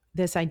from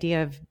this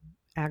idea of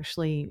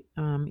actually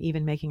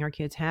even making our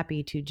kids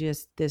happy to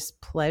just this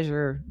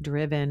pleasure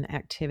driven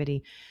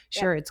activity.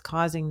 Sure, it's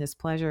causing this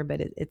pleasure, but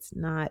it's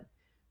not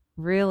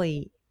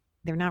really,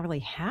 they're not really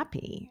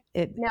happy.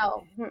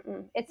 No,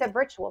 it's a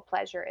virtual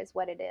pleasure is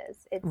what it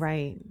is. It's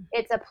right.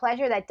 It's a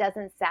pleasure that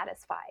doesn't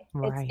satisfy.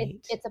 Right.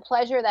 It's a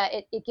pleasure that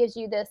it gives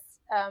you this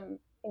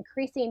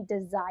increasing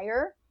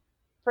desire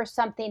for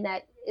something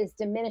that is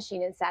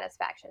diminishing in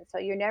satisfaction. So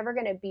you're never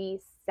going to be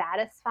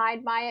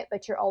satisfied by it,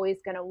 but you're always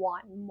going to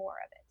want more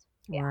of it.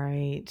 Yeah.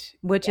 Right.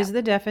 Which is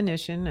the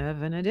definition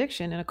of an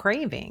addiction and a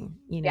craving,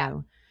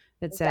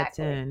 that sets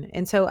in.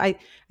 And so I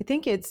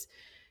think it's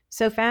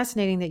so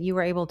fascinating that you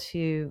were able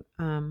to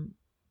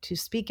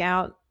speak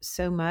out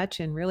so much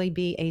and really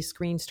be a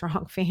Screen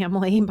Strong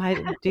family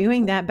by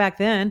doing that back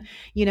then,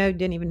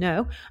 didn't even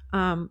know.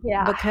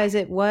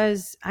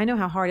 Because I know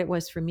how hard it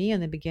was for me in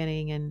the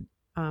beginning, and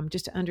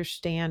just to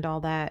understand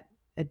all that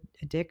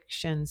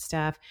addiction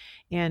stuff.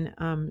 And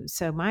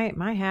so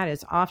my hat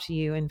is off to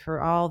you, and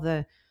for all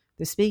the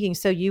speaking.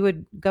 So you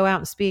would go out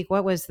and speak.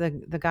 What was the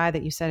guy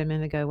that you said a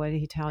minute ago? What did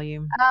he tell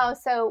you? Oh,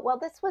 well,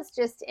 this was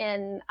just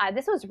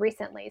this was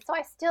recently. So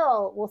I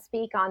still will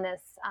speak on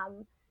this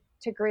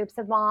to groups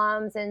of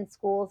moms and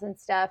schools and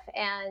stuff.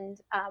 And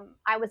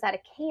I was at a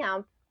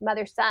camp,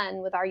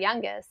 mother-son, with our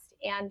youngest,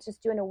 and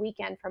just doing a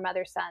weekend for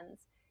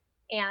mother-sons.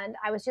 And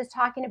I was just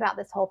talking about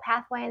this whole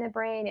pathway in the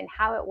brain and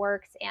how it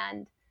works.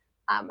 And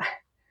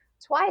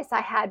twice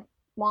I had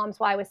moms,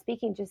 while I was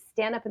speaking, just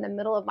stand up in the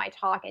middle of my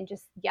talk and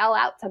just yell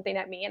out something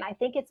at me. And I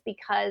think it's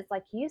because,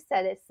 like you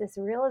said, it's this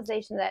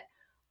realization that,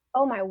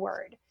 oh my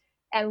word.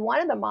 And one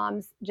of the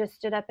moms just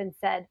stood up and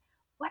said,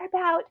 what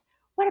about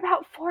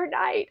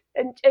Fortnite?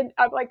 And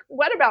I'm like,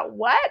 what about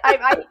what?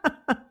 I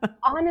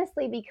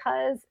honestly,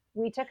 because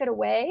we took it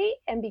away,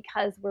 and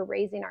because we're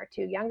raising our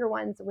two younger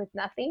ones with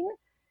nothing,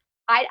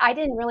 I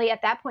didn't really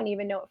at that point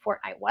even know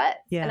what Fortnite was.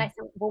 Yeah. And I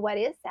said, well, what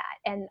is that?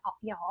 And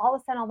all of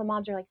a sudden all the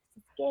moms are like,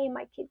 this is a game.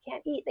 My kid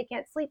can't eat. They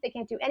can't sleep. They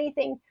can't do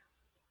anything.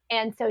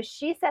 And so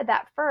she said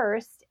that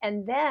first.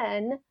 And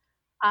then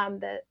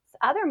the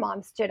other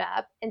mom stood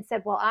up and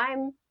said, well,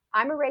 I'm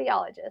a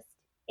radiologist.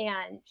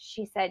 And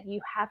she said,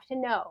 you have to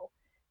know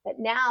that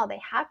now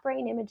they have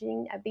brain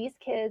imaging of these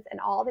kids and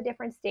all the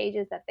different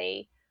stages that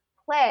they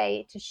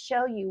play to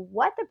show you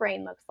what the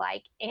brain looks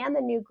like, and the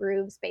new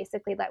grooves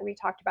basically that we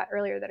talked about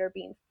earlier that are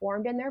being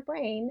formed in their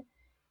brain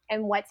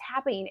and what's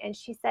happening. And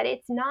she said,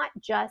 it's not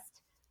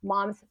just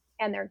moms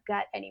and their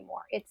gut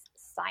anymore. It's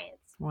science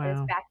that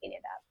is backing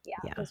it up.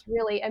 Yeah. It was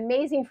really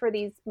amazing for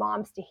these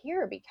moms to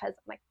hear, because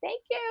I'm like,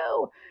 thank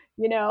you,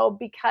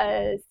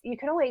 because you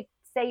can only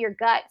say your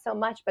gut so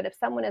much, but if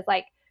someone is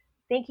like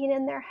thinking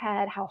in their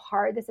head how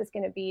hard this is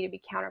going to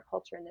be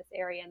counterculture in this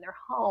area in their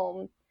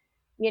home,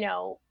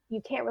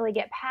 you can't really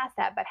get past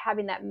that. But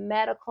having that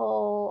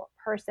medical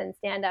person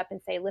stand up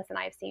and say, listen,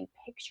 I've seen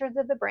pictures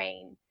of the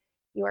brain,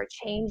 You are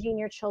changing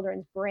your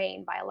children's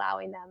brain by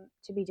allowing them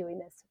to be doing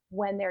this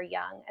when they're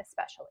young,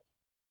 especially.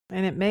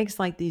 And it makes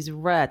like these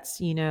ruts,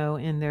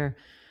 in their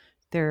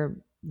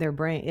their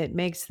brain. It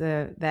makes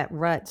that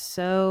rut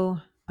so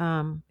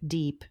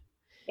deep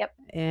Yep.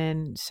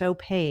 and so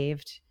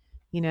paved,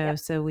 Yep.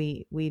 so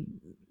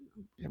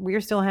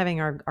we're still having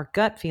our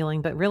gut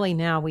feeling, but really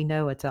now we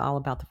know it's all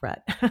about the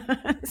rut.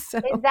 So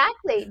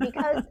Exactly,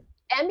 because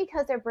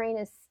their brain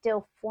is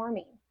still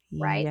forming,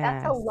 right?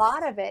 That's a yes.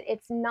 lot of it.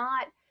 It's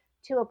not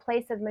to a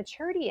place of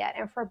maturity yet.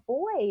 And for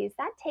boys,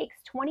 that takes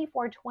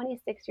 24,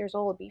 26 years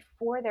old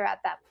before they're at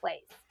that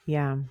place.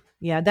 Yeah.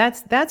 Yeah,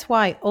 that's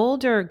why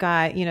older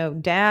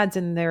dads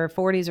in their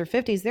 40s or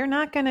 50s, they're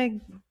not going to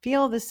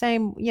feel the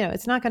same,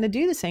 it's not going to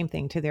do the same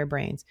thing to their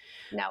brains.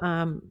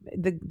 No.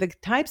 The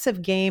types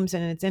of games,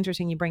 and it's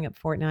interesting you bring up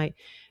Fortnite,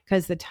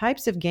 because the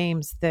types of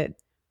games that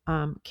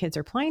kids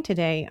are playing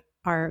today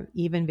are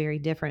even very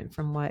different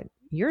from what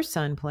your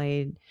son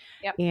played.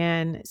 Yep.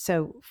 And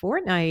so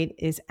Fortnite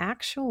is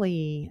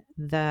actually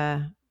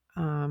the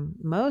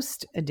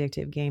most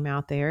addictive game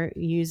out there,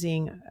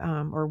 using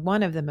or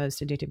one of the most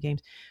addictive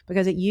games,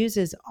 because it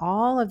uses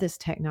all of this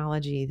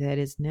technology that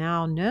is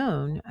now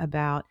known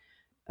about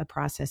a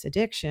process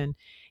addiction,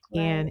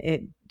 and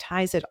it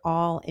ties it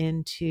all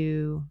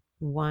into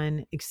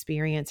one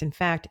experience. In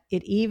fact,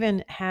 it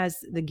even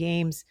has the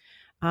games,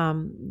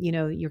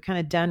 you're kind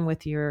of done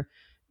with your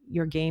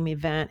game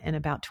event in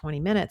about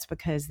 20 minutes,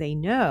 because they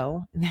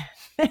know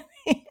that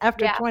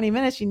after 20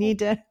 minutes you need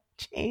to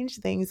change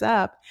things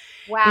up.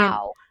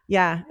 Wow.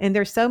 And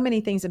there's so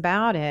many things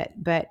about it,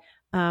 but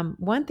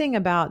one thing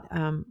about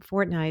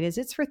Fortnite is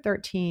it's for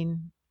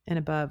 13 and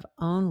above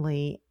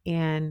only.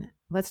 And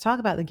let's talk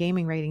about the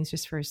gaming ratings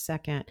just for a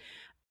second.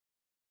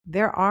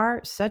 There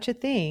are such a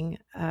thing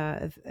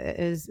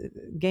as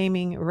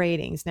gaming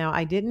ratings. Now,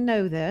 I didn't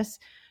know this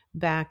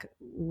back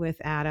with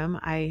Adam.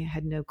 I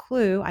had no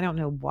clue. I don't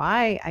know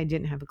why I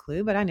didn't have a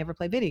clue, but I never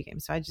played video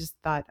games. So I just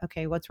thought,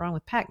 okay, what's wrong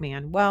with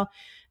Pac-Man? Well,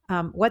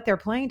 what they're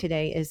playing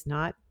today is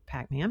not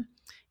Pac-Man.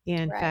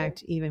 In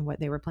fact, even what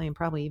they were playing,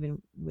 probably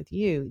even with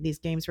you, these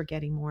games were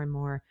getting more and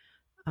more,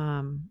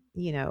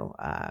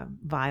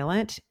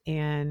 violent,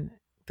 and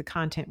the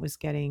content was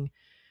getting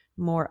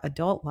more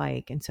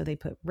adult-like. And so they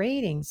put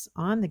ratings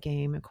on the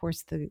game. Of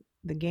course, the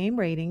game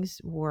ratings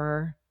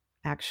were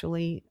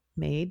actually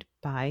made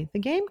by the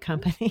game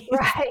company.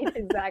 Right,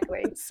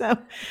 exactly. So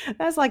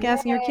that's like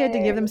asking your kid to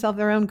give themselves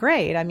their own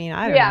grade. I mean,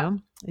 I don't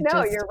know.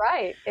 No, you're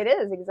right. It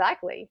is,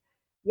 exactly.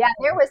 Yeah,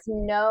 there was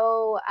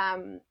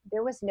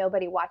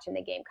nobody watching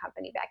the game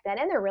company back then,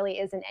 and there really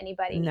isn't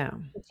anybody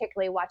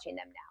particularly watching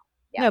them now.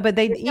 Yeah. No, but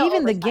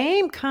even the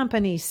game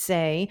companies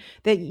say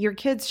that your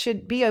kids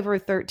should be over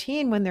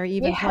 13 when they're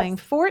even playing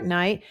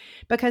Fortnite,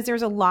 because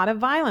there's a lot of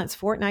violence.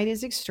 Fortnite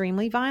is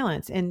extremely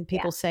violent. And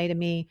people say to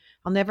me,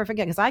 I'll never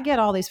forget, because I get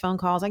all these phone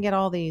calls, I get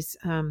all these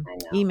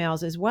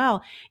emails as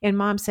well. And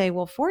moms say,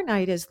 well,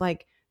 Fortnite is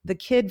like the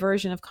kid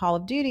version of Call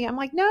of Duty. I'm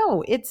like,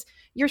 no,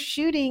 you're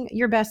shooting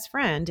your best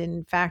friend.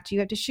 In fact, you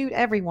have to shoot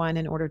everyone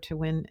in order to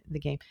win the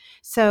game.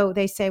 So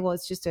they say, well,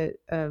 it's just a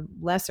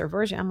lesser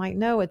version. I'm like,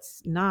 no,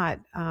 it's not.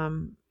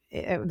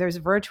 There's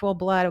virtual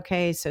blood.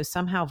 Okay, so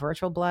somehow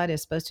virtual blood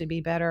is supposed to be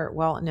better.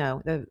 Well,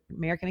 no, the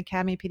American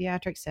Academy of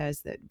Pediatrics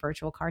says that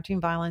virtual cartoon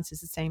violence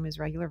is the same as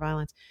regular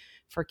violence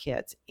for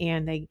kids.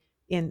 And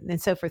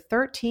so for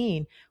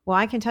 13, well,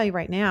 I can tell you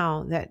right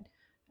now that,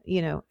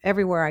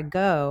 everywhere I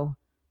go,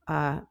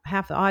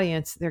 half the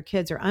audience, their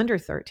kids are under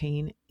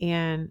 13,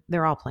 and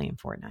they're all playing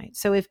Fortnite.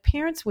 So if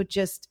parents would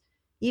just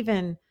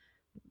even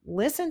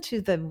listen to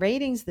the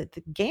ratings that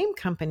the game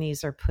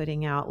companies are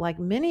putting out, like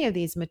many of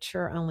these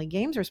mature only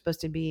games are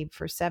supposed to be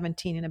for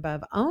 17 and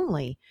above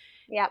only.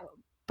 Yeah.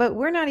 But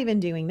we're not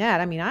even doing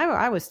that. I mean,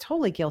 I was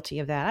totally guilty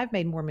of that. I've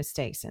made more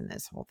mistakes in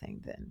this whole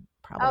thing than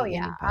probably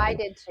anybody. I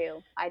did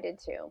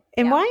too.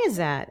 And why is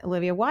that,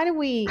 Olivia? Why do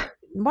we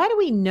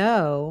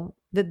know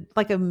that,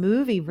 like a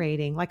movie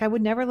rating, like I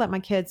would never let my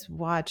kids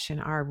watch an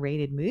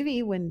R-rated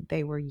movie when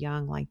they were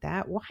young like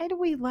that. Why do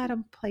we let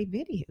them play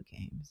video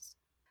games?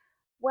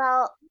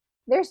 Well,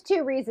 there's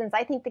two reasons.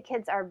 I think the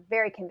kids are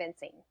very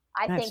convincing.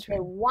 I think they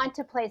want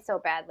to play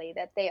so badly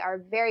that they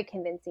are very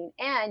convincing.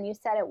 And you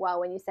said it well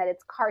when you said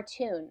it's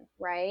cartoon,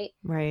 right?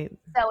 Right.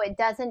 So it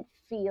doesn't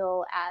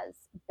feel as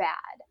bad.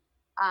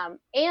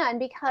 And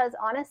because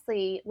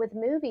honestly, with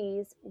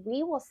movies,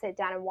 we will sit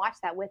down and watch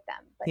that with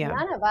them. But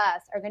none of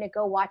us are going to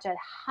go watch a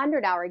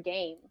 100-hour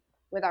game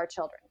with our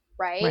children,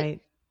 right?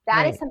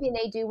 That is something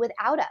they do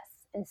without us.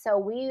 And so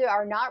we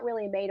are not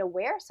really made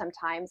aware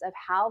sometimes of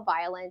how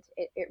violent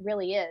it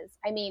really is.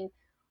 I mean,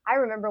 I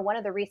remember one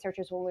of the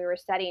researchers when we were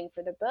studying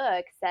for the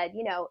book said,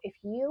 if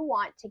you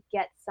want to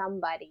get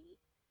somebody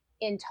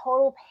in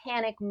total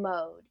panic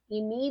mode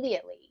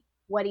immediately,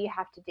 what do you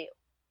have to do?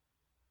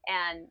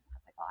 And I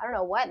was like, well, I don't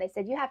know what. And they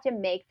said, you have to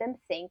make them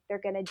think they're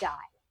going to die.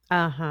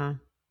 Uh-huh.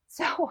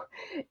 So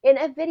in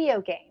a video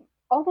game,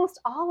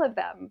 almost all of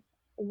them,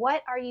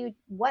 what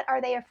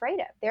are they afraid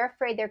of? They're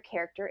afraid their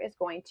character is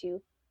going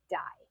to die.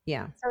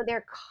 Yeah. So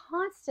they're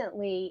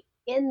constantly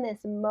in this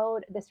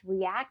mode, this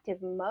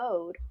reactive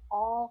mode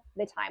all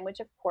the time, which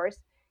of course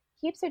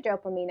keeps their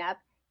dopamine up,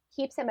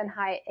 keeps them in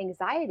high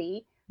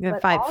anxiety, The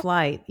but fight also,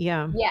 flight.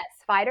 Yeah. yes,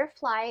 fight or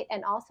flight,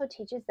 and also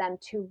teaches them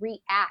to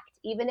react,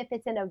 even if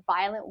it's in a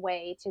violent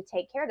way, to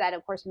take care of that.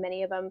 Of course,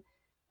 many of them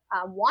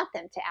want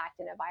them to act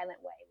in a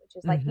violent way, which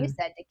is, like you Mm-hmm.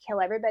 said, to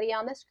kill everybody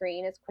on the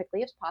screen as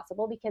quickly as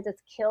possible because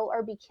it's kill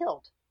or be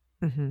killed.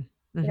 Mm-hmm.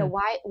 You know,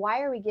 Mm-hmm.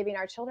 why are we giving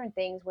our children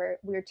things where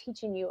we're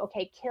teaching you,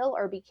 okay, kill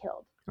or be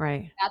killed?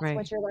 Right. That's Right.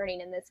 what you're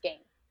learning in this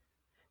game.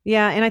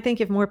 Yeah, and I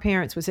think if more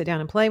parents would sit down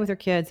and play with their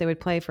kids, they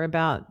would play for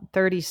about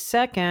 30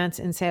 seconds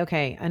and say,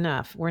 "Okay,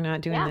 enough. We're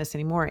not doing Yeah. this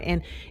anymore."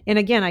 And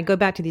again, I go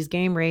back to these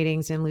game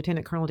ratings, and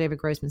Lieutenant Colonel David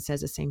Grossman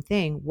says the same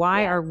thing.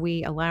 Why Yes. are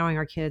we allowing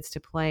our kids to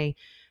play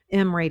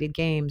M-rated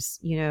games,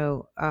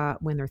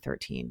 when they're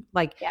 13?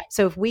 Like, Yeah.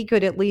 so if we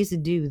could at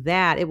least do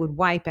that, it would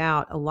wipe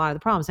out a lot of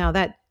the problems. Now,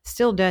 that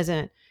still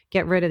doesn't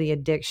get rid of the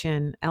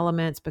addiction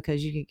elements,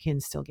 because you can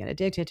still get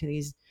addicted to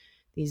these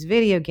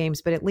video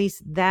games, but at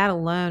least that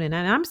alone. And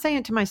I'm saying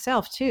it to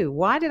myself too.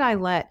 Why did I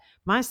let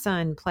my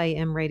son play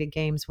M-rated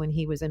games when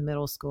he was in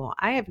middle school?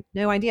 I have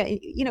no idea.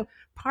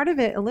 Part of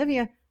it,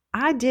 Olivia,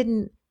 I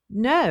didn't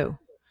know.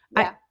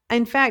 Yeah.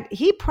 In fact,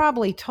 he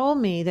probably told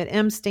me that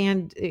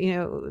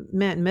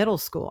meant middle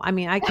school. I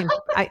mean,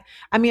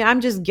 I'm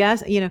just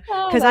guessing,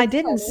 Oh, because I that's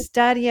didn't funny.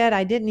 study it.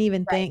 I didn't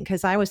even Right. think,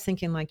 because I was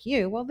thinking like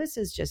you, well, this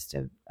is just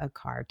a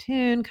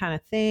cartoon kind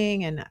of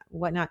thing and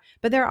whatnot.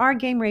 But there are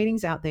game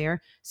ratings out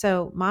there.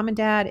 So mom and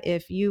dad,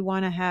 if you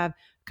want to have a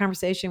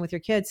conversation with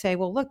your kids, say,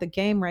 well, look, the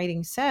game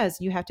rating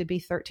says you have to be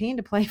 13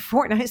 to play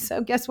Fortnite.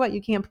 So guess what?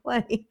 You can't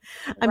play.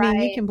 I mean, you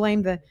Right. can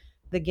blame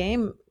the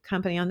game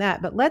company on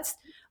that. But let's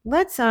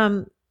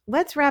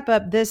wrap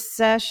up this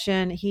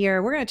session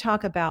here. We're going to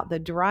talk about the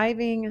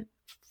driving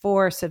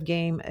force of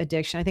game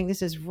addiction. I think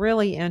this is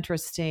really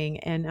interesting,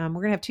 and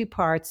we're going to have two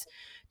parts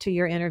to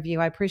your interview.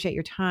 I appreciate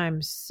your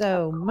time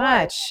so Of course.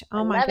 much. I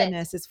Oh my love it.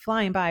 goodness, it's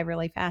flying by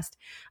really fast.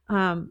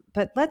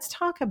 But let's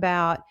talk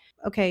about,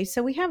 okay,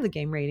 so we have the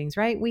game ratings,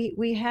 right?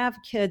 We have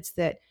kids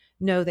that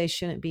know they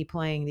shouldn't be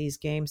playing these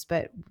games,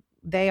 but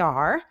they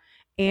are.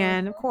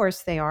 And of Mhm.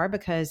 course they are,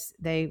 because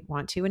they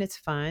want to, and it's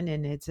fun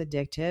and it's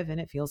addictive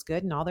and it feels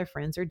good and all their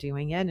friends are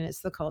doing it and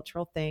it's the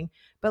cultural thing.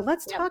 But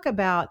let's Yep. talk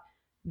about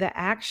the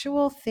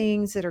actual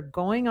things that are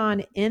going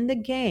on in the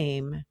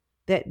game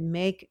that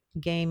make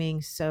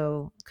gaming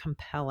so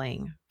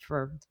compelling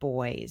for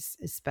boys,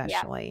 Yep.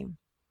 especially.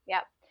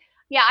 Yep.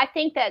 Yeah, I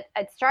think that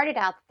it started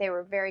out that they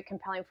were very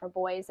compelling for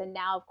boys, and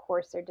now, of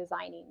course, they're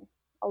designing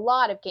a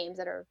lot of games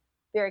that are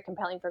very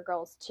compelling for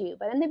girls too.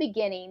 But in the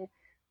beginning,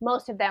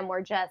 most of them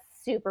were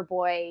just super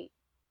boy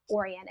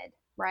oriented, And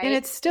right?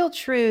 it's still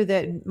true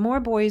that more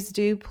boys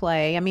do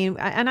play. I mean,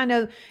 and I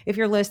know if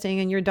you're listening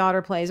and your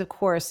daughter plays, of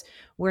course,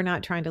 we're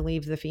not trying to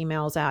leave the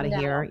females out of No.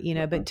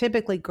 here, but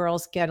typically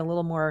girls get a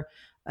little more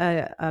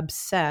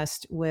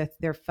obsessed with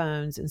their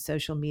phones and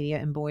social media,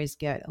 and boys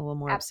get a little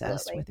more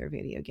obsessed Absolutely. with their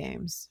video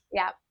games.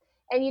 Yeah.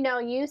 And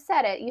you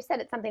said it. You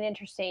said it's something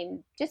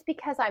interesting. Just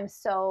because I'm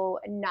so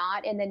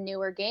not in the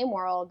newer game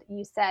world,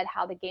 you said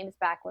how the games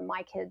back when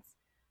my kids,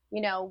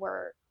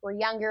 were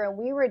younger and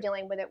we were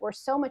dealing with it were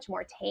so much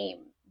more tame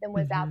than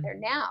was out Mm-hmm. there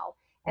now.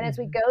 And as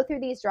we Mm-hmm. go through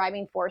these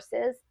driving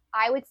forces,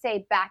 I would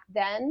say back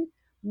then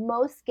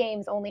most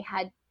games only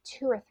had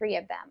two or three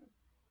of them.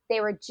 They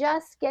were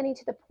just getting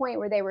to the point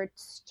where they were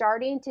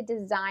starting to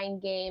design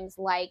games,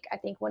 like I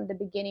think one of the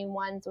beginning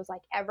ones was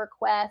like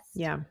EverQuest,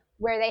 Yeah.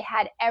 where they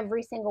had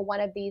every single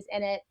one of these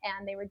in it,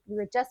 and we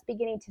were just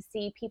beginning to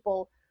see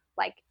people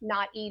like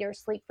not eat or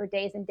sleep for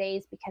days and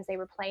days because they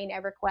were playing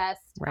EverQuest.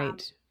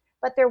 Right.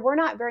 But there were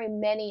not very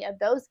many of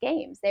those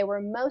games. They were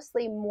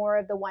mostly more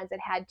of the ones that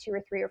had two or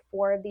three or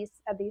four of these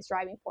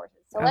driving forces.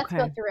 So let's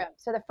go Okay. through them.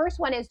 So the first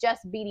one is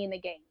just beating the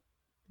game,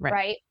 Right.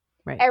 right?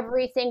 Right.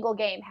 Every single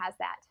game has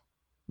that,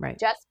 Right.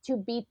 just to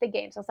beat the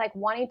game. So it's like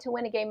wanting to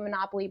win a game of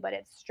Monopoly, but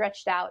it's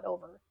stretched out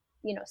over,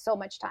 so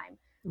much time.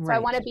 So I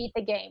want to Right. beat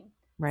the game.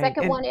 Right.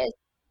 Second one is,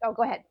 oh,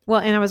 go ahead. Well,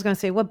 and I was going to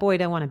say, what boy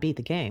don't want to beat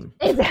the game?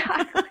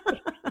 Exactly.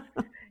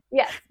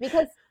 Yes,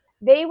 because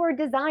they were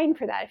designed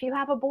for that. If you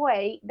have a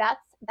boy, that's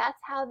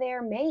how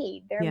they're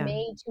made. They're Yeah.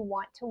 made to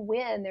want to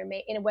win. They're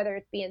made, whether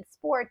it be in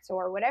sports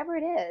or whatever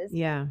it is.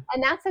 Yeah.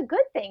 And that's a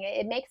good thing.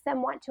 It makes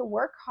them want to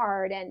work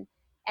hard and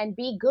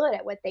be good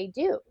at what they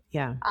do.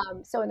 Yeah.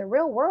 So in the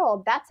real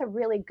world, that's a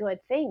really good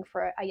thing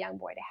for a young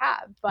boy to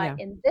have. But Yeah.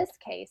 in this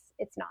case,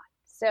 it's not.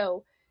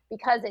 So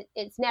because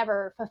it's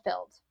never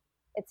fulfilled.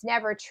 It's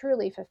never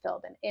truly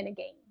fulfilled in a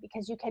game,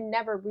 because you can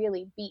never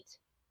really beat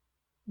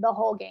the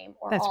whole game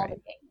or That's all right.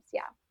 the games.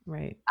 Yeah.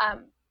 Right.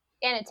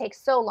 And it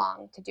takes so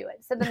long to do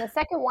it. So then the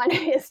second one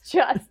is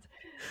just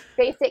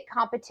basic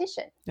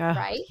competition, Oh,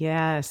 right?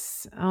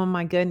 yes. Oh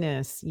my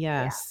goodness.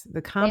 Yeah. Yes.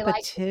 The They like to compete.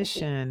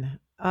 competition.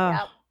 Oh,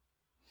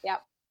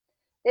 Yep.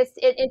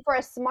 Yep. And for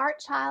a smart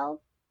child,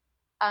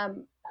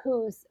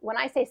 when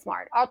I say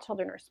smart, all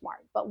children are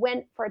smart, but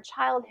when for a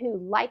child who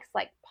likes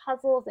like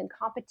puzzles and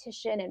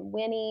competition and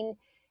winning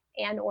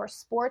or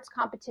sports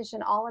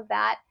competition, all of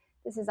that,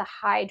 this is a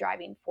high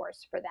driving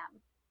force for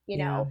them.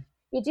 yeah.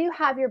 you do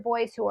have your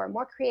boys who are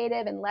more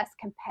creative and less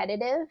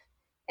competitive.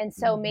 And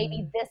so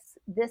maybe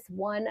this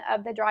one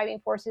of the driving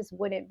forces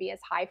wouldn't be as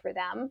high for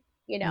them,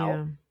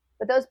 Yeah.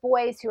 But those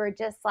boys who are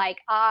just like,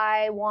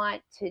 I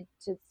want to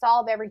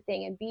solve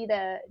everything and be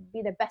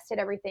the best at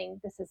everything,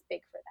 this is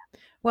big for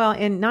them. Well,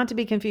 and not to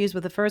be confused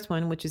with the first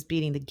one, which is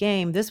beating the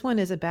game. This one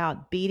is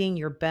about beating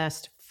your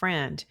best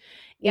friend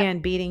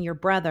and beating your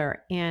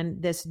brother,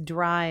 and this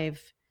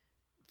drive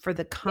for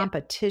the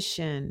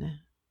competition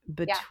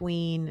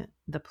between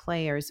the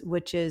players,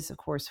 which is, of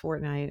course,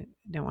 Fortnite. I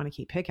don't want to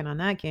keep picking on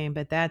that game,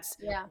 but that's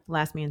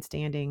last man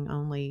standing,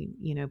 only,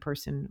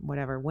 person,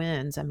 whatever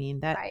wins. I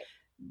mean,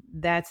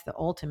 that's the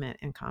ultimate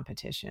in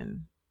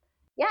competition.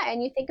 Yeah.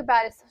 And you think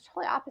about it, it's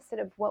totally opposite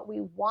of what we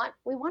want.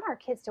 We want our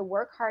kids to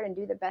work hard and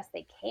do the best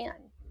they can.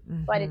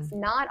 But it's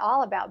not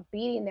all about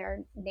beating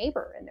their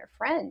neighbor and their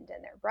friend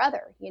and their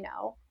brother,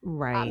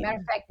 Right. Matter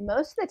of fact,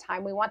 most of the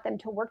time we want them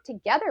to work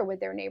together with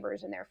their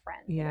neighbors and their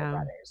friends and their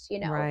brothers,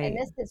 Right. And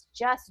this is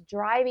just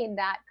driving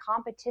that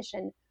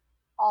competition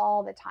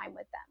all the time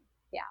with them.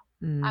 Yeah.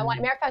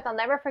 Matter of fact, I'll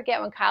never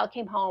forget when Kyle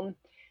came home.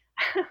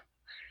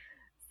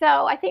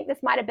 So I think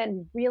this might have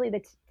been really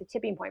the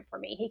tipping point for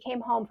me. He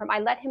came home I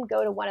let him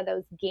go to one of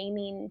those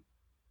gaming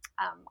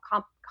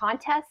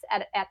contests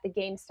at the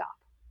GameStop.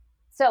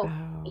 So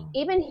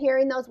even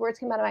hearing those words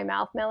come out of my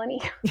mouth,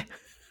 Melanie.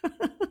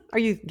 Are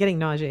you getting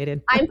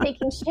nauseated? I'm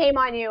thinking, shame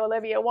on you,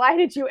 Olivia. Why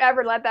did you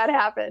ever let that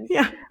happen?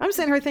 Yeah, I'm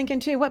sitting here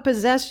thinking too, what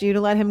possessed you to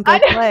let him go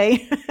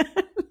play?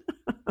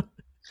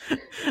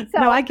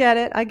 No, I get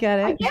it. Again,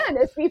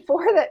 it's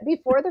before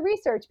the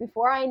research,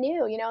 before I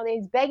knew,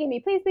 he's begging me,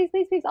 please, please,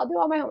 please, please, I'll do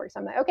all my homework. So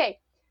I'm like, okay.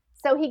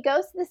 So he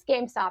goes to this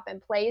GameStop and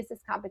plays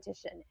this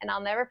competition. And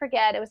I'll never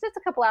forget, it was just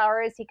a couple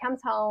hours. He comes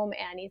home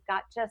and he's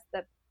got just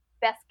the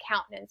best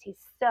countenance.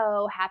 He's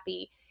so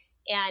happy.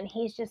 And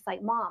he's just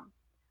like, Mom,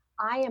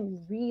 I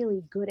am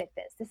really good at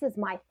this. This is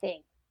my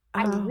thing.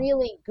 I'm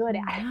really good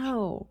at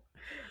it.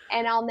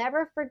 And I'll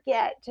never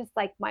forget, just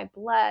like my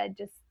blood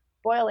just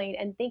boiling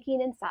and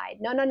thinking inside,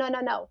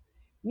 no.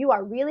 You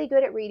are really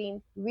good at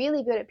reading,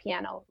 really good at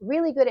piano,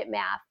 really good at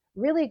math,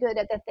 really good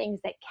at the things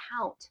that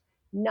count,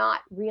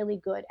 not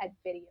really good at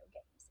video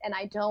games. And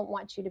I don't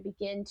want you to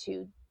begin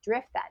to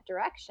drift that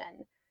direction.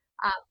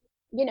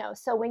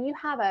 So when you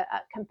have a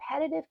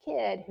competitive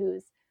kid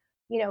who's,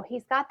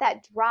 he's got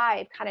that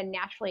drive kind of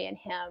naturally in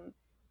him,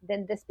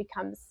 then this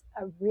becomes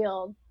a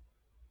real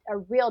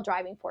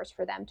driving force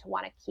for them to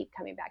want to keep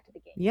coming back to the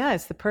game. Yeah,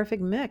 it's the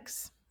perfect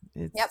mix.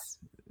 It's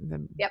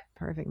the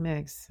perfect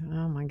mix.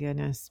 Oh my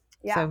goodness.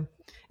 Yeah. So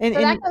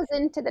that goes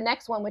into the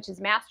next one, which is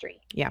mastery.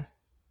 Yeah.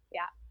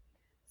 Yeah.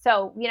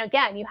 So,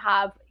 again, you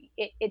have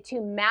it to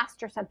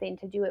master something,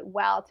 to do it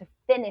well, to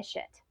finish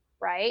it.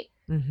 Right.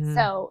 Mm-hmm.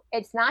 So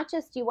it's not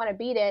just you want to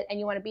beat it and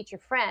you want to beat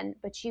your friend,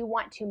 but you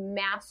want to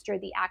master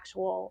the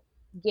actual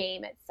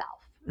game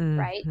itself. Mm-hmm.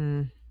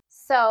 Right.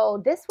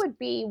 So this would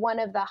be one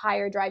of the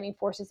higher driving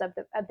forces of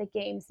the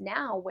games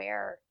now,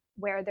 where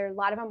there a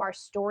lot of them are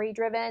story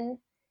driven,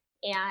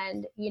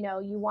 and you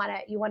want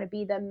to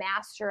be the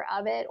master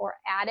of it or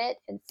at it,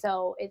 and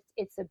so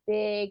it's a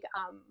big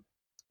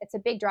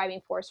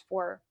driving force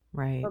for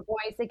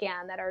boys,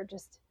 again, that are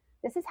just,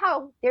 this is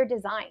how they're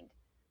designed.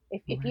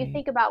 If you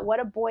think about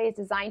what a boy is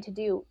designed to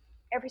do,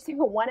 every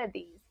single one of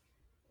these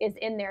is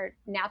in their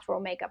natural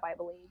makeup, I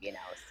believe,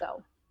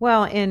 so.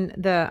 Well, in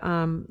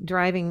the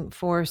driving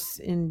force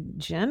in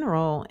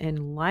general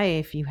in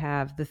life, you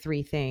have the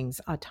three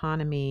things: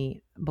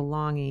 autonomy,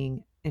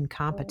 belonging, and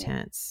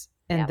competence.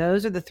 And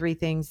those are the three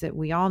things that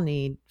we all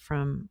need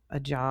from a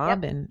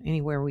job and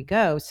anywhere we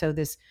go. So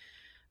this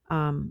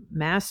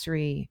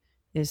mastery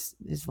is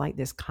like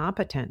this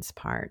competence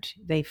part.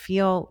 They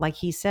feel like,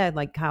 he said,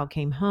 like Kyle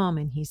came home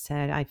and he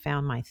said, I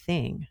found my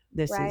thing.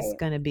 This is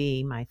going to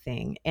be my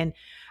thing. And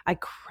I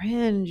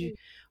cringe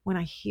when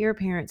I hear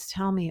parents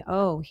tell me,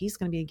 oh, he's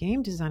going to be a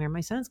game designer.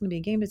 My son's going to be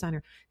a game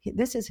designer.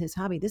 This is his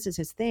hobby. This is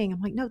his thing.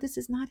 I'm like, no, this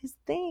is not his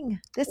thing.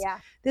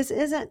 This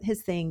isn't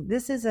his thing.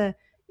 This is a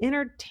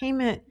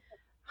entertainment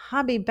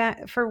hobby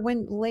back for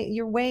when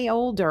you're way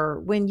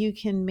older, when you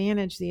can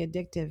manage the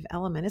addictive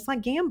element. It's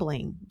like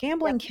gambling.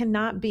 Gambling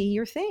cannot be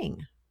your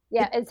thing.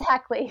 Yeah,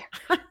 exactly.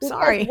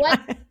 Sorry.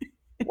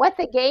 What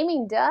the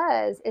gaming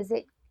does is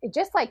it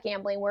just like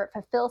gambling, where it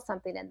fulfills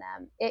something in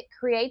them. It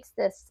creates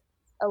this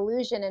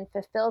illusion and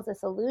fulfills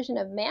this illusion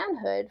of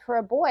manhood for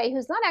a boy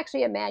who's not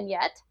actually a man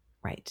yet.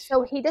 Right.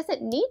 So he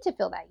doesn't need to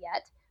feel that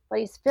yet, but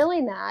he's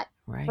feeling that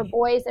for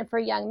boys and for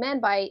young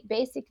men by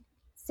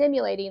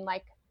simulating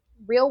like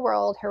real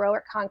world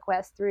heroic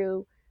conquest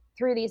through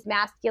these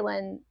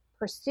masculine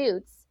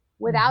pursuits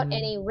without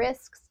any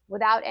risks,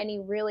 without any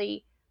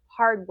really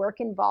hard work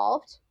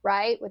involved,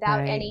 right?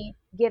 Without any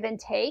give and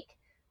take.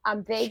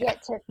 They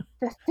get to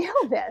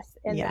fulfill this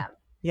in them.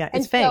 Yeah,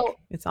 it's fake. So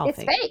it's all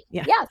fake. Fake.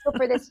 Yeah. So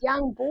for this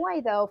young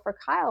boy, though, for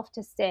Kyle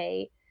to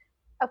say,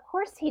 of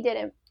course he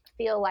didn't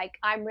feel like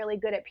I'm really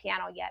good at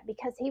piano yet,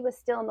 because he was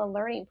still in the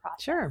learning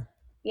process. Sure.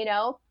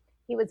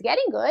 He was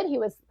getting good. He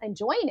was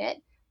enjoying it,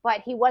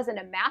 but he wasn't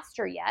a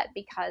master yet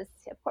because,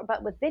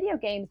 but with video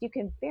games, you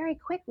can very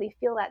quickly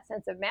feel that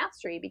sense of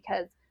mastery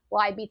because,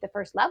 well, I beat the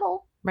first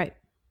level. Right.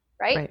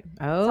 Right. Right.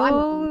 So I'm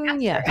Oh, a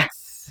master.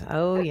 yes.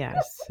 Oh,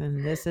 yes.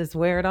 And this is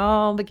where it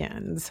all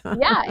begins.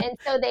 Yeah. And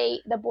so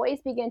the boys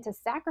begin to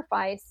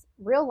sacrifice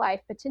real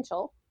life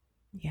potential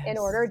in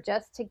order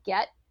just to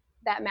get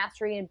that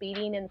mastery and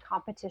beating and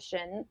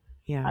competition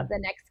of the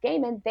next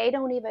game. And they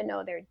don't even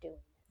know they're doing it.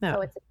 No.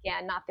 So it's,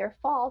 again, not their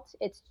fault.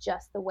 It's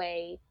just the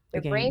way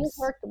their brains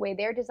work, the way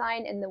they're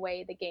designed, and the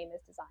way the game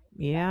is designed.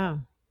 Yeah.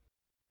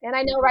 And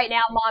I know right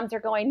now moms are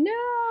going, no,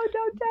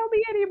 don't tell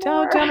me anymore.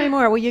 Don't tell me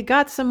more. Well, you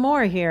got some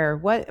more here.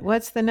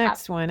 What's the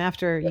next one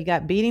after you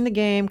got beating the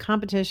game,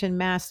 competition,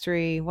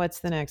 mastery? What's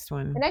the next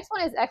one? The next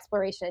one is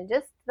exploration,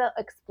 just the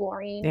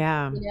exploring.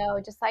 Yeah.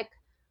 Just like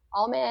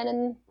all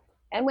men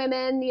and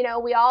women,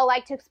 we all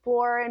like to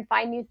explore and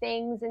find new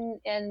things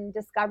and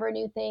discover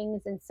new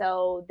things. And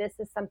so this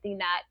is something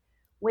that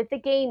with the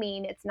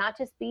gaming, it's not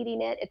just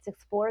beating it, it's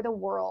explore the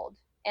world.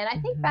 And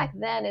I think back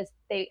then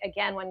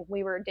when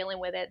we were dealing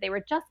with it, they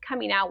were just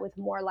coming out with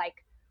more like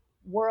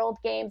world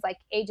games like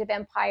Age of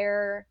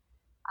Empire.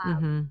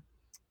 And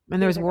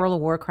there's World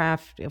of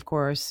Warcraft, of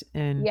course.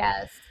 And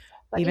yes,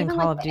 but even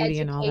Call of Duty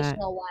and all that.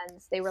 Educational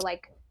ones, they were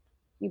like,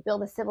 you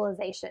build a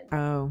civilization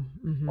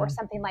or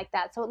something like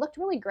that. So it looked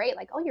really great.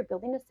 Like, oh, you're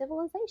building a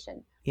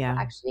civilization. Yeah.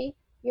 Well, actually,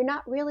 you're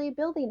not really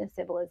building a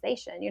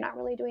civilization. You're not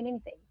really doing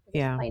anything.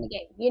 You're just playing a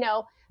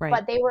game, Right.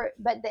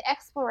 But the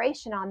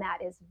exploration on that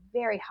is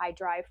very high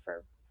drive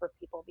for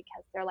people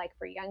because they're like,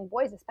 for young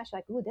boys, especially,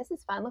 like, ooh, this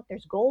is fun. Look,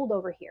 there's gold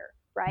over here.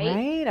 Right.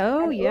 Right.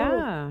 Oh, and,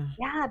 yeah.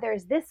 Yeah.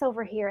 There's this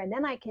over here. And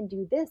then I can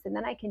do this and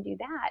then I can do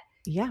that.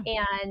 Yeah.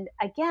 And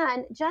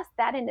again, just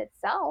that in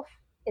itself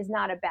is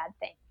not a bad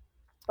thing.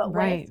 But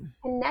when it's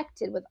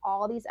connected with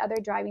all these other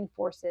driving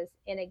forces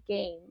in a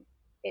game,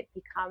 it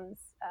becomes,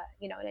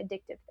 an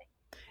addictive thing.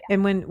 Yeah.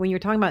 And when you're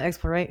talking about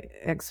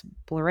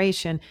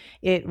exploration,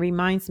 it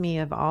reminds me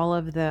of all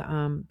of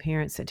the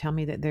parents that tell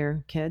me that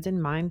their kids,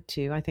 and mine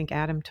too. I think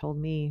Adam told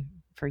me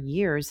for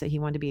years that he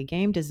wanted to be a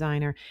game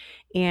designer.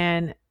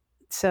 And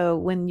so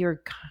when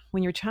your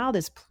child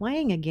is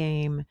playing a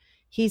game,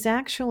 he's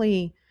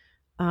actually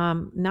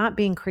not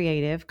being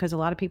creative, because a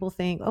lot of people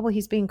think, oh, well,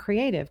 he's being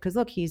creative because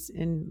look, he's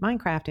in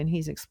Minecraft and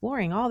he's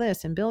exploring all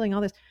this and building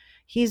all this.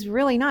 He's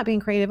really not being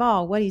creative at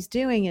all. What he's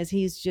doing is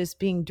he's just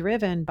being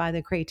driven by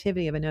the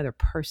creativity of another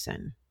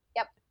person.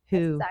 Yep.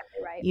 Who, that's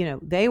exactly right.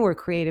 They were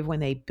creative when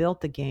they built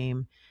the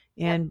game.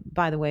 And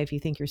by the way, if you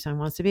think your son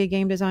wants to be a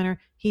game designer,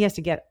 he has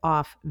to get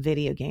off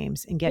video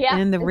games and get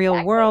in the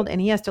real world.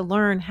 And he has to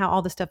learn how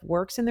all the stuff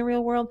works in the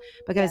real world,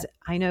 because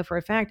I know for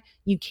a fact,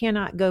 you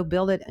cannot go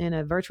build it in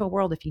a virtual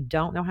world if you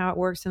don't know how it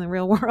works in the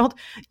real world,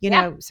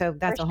 so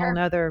that's a whole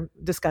nother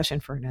discussion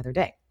for another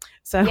day.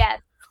 So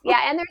yes.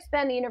 Yeah. And there's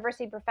been a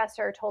university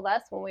professor told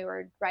us when we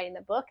were writing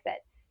the book that,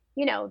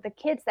 the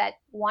kids that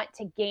want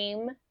to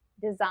game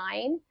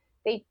design,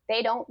 they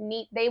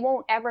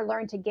won't ever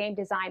learn to game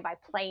design by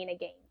playing a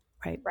game.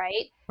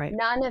 Right.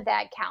 None of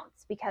that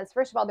counts because,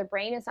 first of all, their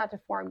brain is not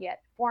formed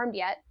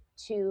yet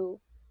to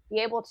be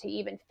able to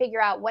even figure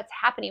out what's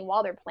happening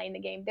while they're playing the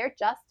game. They're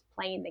just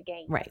playing the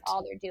game. Right. That's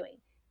all they're doing.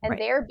 And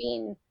they're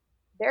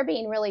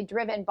being really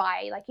driven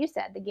by, like you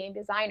said, the game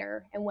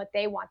designer and what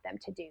they want them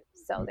to do.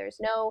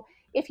 So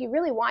if you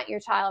really want your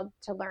child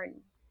to learn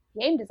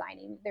game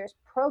designing, there's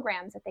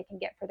programs that they can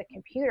get for the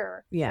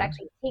computer that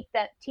actually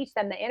teach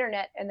them the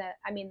internet and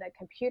the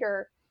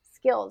computer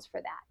skills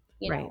for that.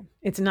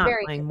 It's not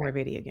playing more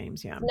video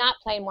games. Yeah. It's not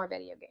playing more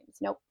video games.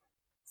 Nope.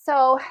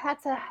 So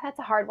that's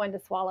a hard one to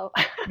swallow.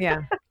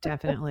 Yeah,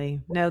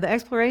 definitely. No, the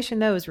exploration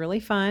though is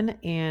really fun,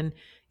 and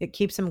it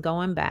keeps them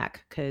going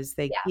back because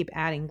they keep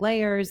adding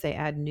layers. They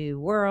add new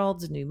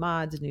worlds, new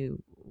mods,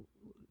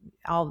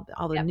 all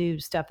the new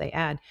stuff they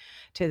add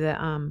to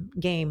the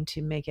game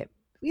to make it.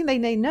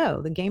 They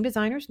know, the game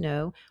designers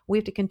know, we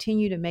have to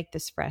continue to make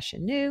this fresh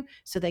and new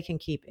so they can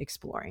keep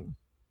exploring.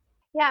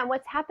 Yeah, and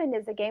what's happened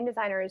is the game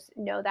designers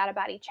know that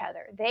about each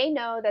other. They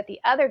know that the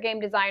other game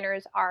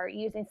designers are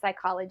using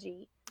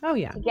psychology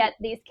to get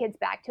these kids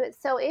back to it.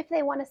 So if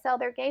they want to sell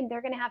their game,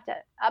 they're going to have to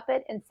up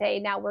it and say,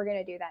 now we're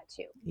going to do that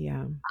too.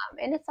 Yeah.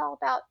 And it's all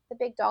about the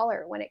big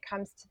dollar when it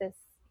comes to this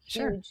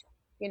huge,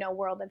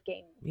 world of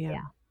gaming. Yeah.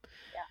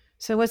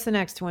 So what's the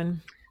next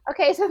one?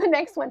 Okay, so the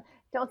next one,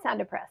 don't sound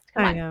depressed.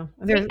 Come on. I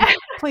know.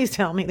 Please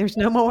tell me there's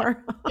no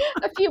more.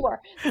 A few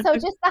more. So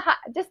just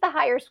the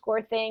higher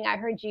score thing. I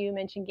heard you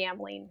mention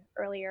gambling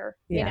earlier.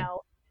 Yeah.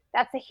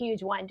 That's a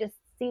huge one. Just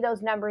see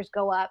those numbers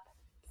go up,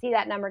 see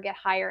that number get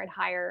higher and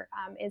higher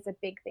is a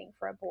big thing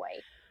for a boy.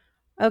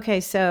 Okay,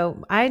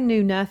 so I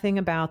knew nothing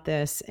about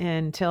this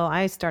until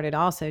I started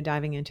also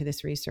diving into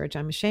this research.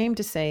 I'm ashamed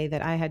to say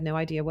that I had no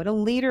idea what a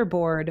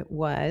leaderboard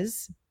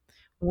was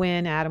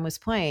when Adam was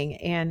playing.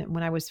 And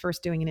when I was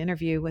first doing an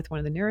interview with one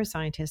of the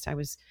neuroscientists I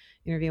was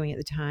interviewing at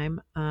the time,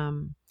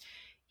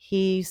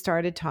 he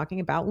started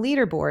talking about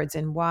leaderboards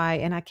and why.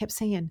 And I kept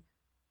saying,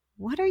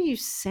 what are you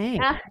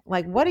saying?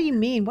 Like, what do you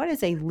mean? What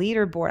is a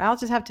leaderboard? I'll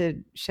just have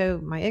to show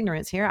my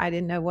ignorance here. I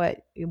didn't know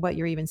what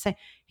you're even saying.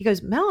 He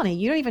goes, Melanie,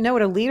 you don't even know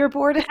what a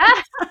leaderboard is?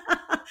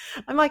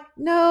 I'm like,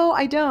 no,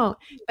 I don't.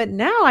 But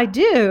now I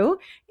do.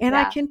 And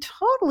I can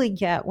totally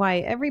get why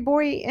every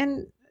boy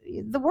in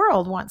the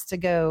world wants to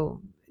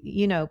go,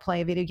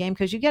 play a video game,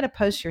 because you get to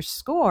post your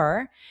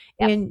score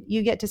and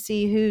you get to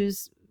see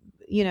who's,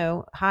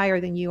 higher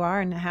than you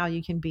are and how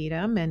you can beat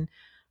them and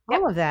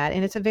all of that.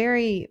 And it's a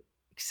very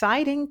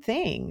exciting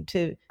thing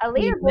to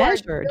be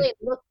measured. Really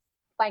looks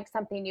like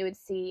something you would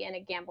see in a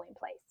gambling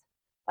place.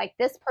 Like,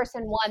 this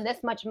person won this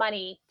much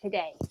money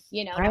today,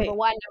 number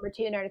one, number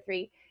two, number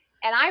three.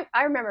 And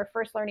I remember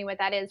first learning what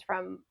that is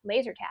from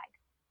laser tag.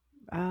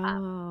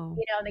 Oh.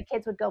 The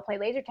kids would go play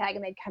laser tag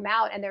and they'd come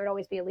out and there would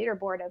always be a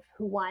leaderboard of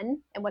who won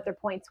and what their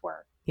points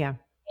were. Yeah.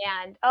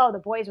 And the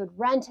boys would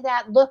run to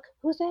that. Look,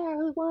 who's there?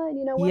 Who won?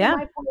 What are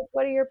my points?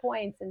 What are your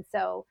points? And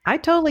so I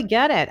totally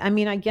get it. I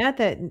mean, I get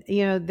that,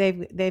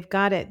 they've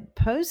got it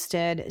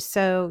posted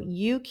so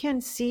you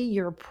can see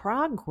your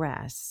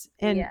progress.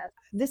 And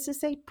this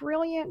is a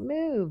brilliant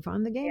move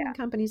on the gaming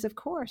companies, of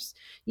course.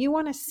 You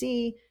want to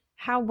see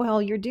how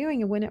well you're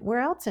doing, and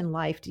where else in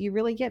life do you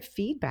really get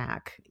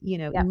feedback,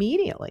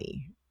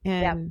 immediately?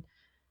 And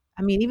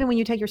I mean, even when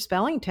you take your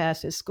spelling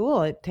test at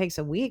school, it takes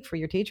a week for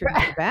your teacher to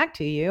get back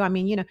to you. I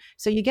mean,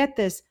 so you get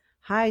this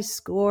high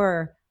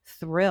score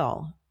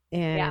thrill,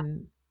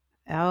 and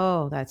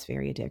that's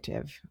very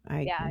addictive.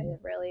 It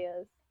really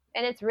is.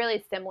 And it's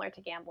really similar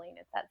to gambling.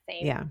 It's that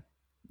same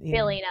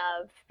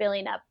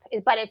feeling up,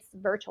 but it's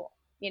virtual,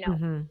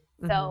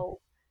 So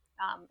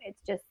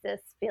it's just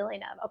this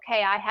feeling of,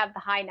 okay, I have the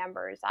high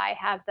numbers.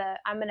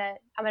 I'm going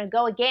to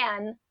go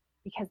again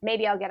because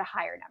maybe I'll get a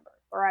higher number.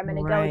 Or I'm going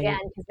to go again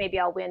because maybe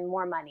I'll win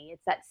more money.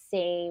 It's that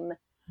same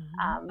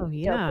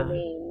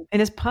dopamine. And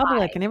it's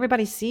public and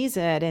everybody sees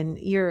it. And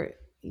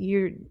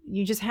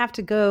you just have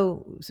to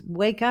go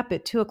wake up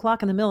at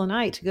 2:00 in the middle of the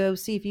night to go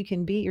see if you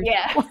can beat your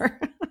score.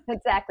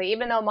 Exactly.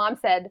 Even though mom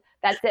said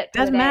that's it.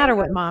 Doesn't matter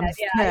what mom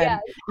said. Yeah.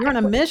 You're on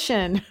a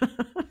mission.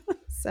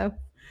 So.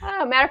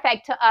 Oh, matter of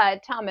fact,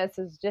 Thomas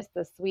is just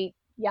a sweet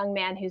young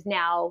man who's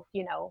now,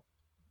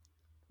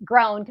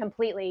 grown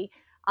completely.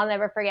 I'll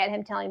never forget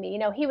him telling me,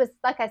 he was,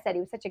 like I said,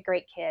 he was such a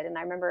great kid. And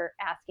I remember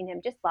asking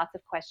him just lots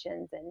of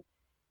questions. And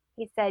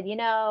he said,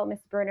 Miss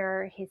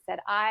Bruner, he said,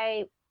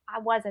 I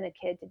wasn't a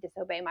kid to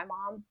disobey my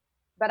mom,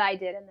 but I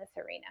did in this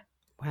arena.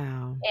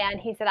 Wow. And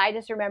he said, I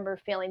just remember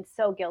feeling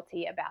so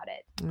guilty about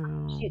it.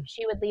 Oh.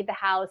 She would leave the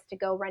house to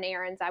go run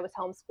errands. I was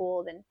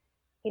homeschooled. And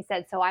he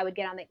said, so I would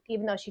get on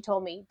even though she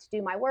told me to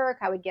do my work,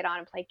 I would get on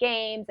and play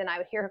games, and I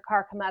would hear her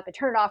car come up and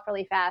turn it off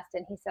really fast.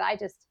 And he said, I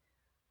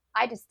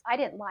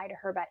didn't lie to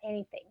her about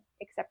anything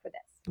except for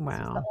this. Wow.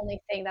 This was the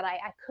only thing that I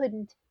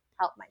couldn't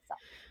help myself.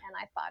 And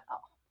I thought, oh,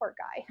 poor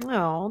guy.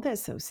 Oh,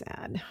 that's so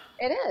sad.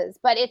 It is.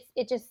 But it's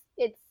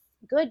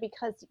good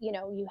because,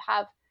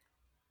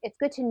 it's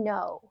good to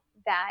know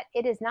that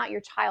it is not your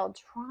child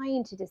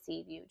trying to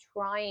deceive you,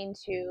 trying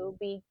to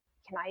be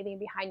conniving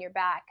behind your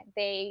back.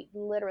 They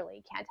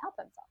literally can't help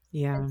themselves.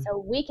 Yeah. And so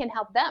we can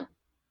help them.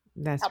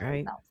 That's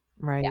right. Themselves.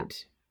 Right. Yeah.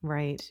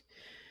 Right.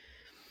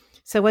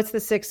 So what's the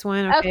sixth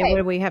one? Okay. What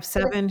do we have?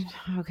 7?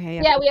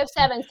 Okay. Yeah, we have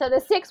 7. So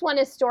the 6th one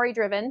is story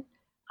driven.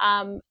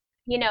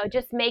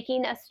 Just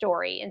making a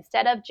story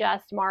instead of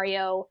just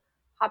Mario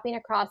hopping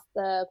across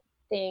the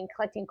thing,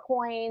 collecting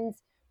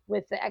coins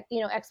with the,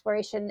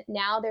 exploration.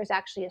 Now there's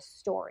actually a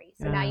story.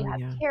 So now you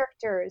have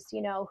characters,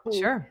 who.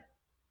 Sure.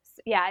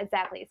 Yeah,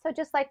 exactly. So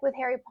just like with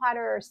Harry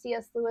Potter or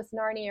C.S. Lewis,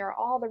 Narnia, or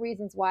all the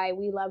reasons why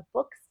we love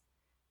books,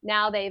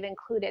 now they've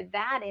included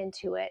that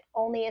into it.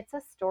 Only it's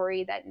a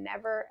story that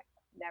never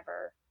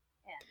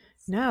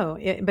ends. No,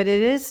 but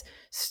it is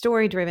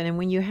story driven. And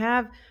when you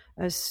have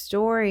a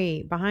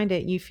story behind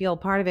it, you feel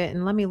part of it.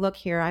 And let me look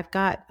here. I've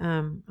got,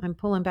 I'm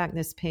pulling back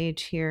this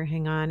page here.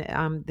 Hang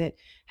on. That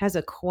has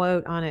a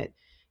quote on it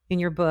in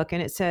your book.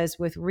 And it says,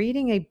 with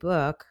reading a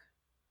book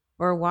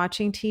or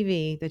watching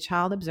TV, the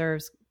child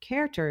observes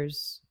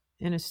characters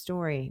in a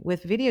story.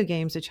 With video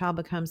games, the child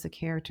becomes the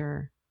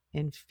character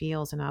and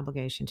feels an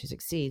obligation to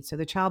succeed. So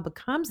the child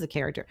becomes the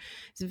character.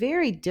 It's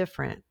very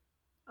different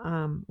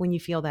when you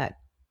feel that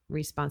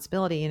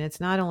responsibility. And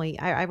it's not only,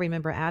 I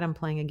remember Adam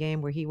playing a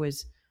game where he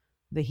was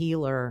the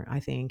healer,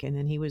 I think, and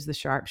then he was the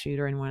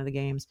sharpshooter in one of the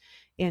games.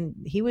 And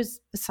he was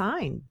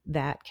assigned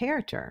that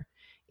character.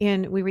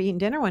 And we were eating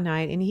dinner one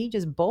night and he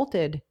just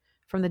bolted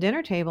from the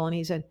dinner table and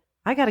he said,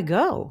 I got to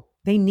go.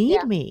 They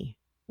need me.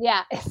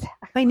 Yeah.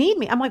 They need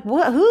me. I'm like,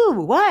 what?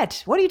 Who?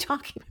 What? What are you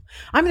talking about?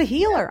 I'm the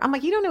healer. I'm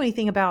like, you don't know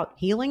anything about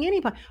healing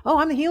anybody. Oh,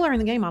 I'm the healer in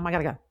the game, Mom. I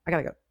gotta go.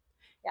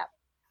 Yeah.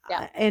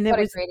 Yeah. And what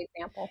it was a great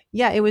example.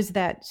 Yeah. It was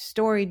that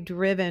story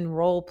driven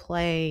role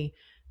play,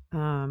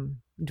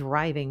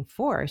 driving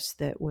force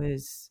that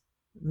was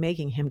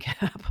making him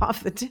get up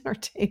off the dinner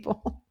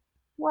table.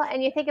 Well,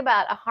 and you think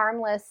about a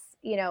harmless,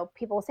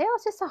 people say, oh,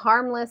 it's just a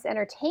harmless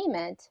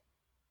entertainment.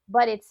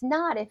 But it's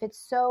not if it's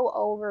so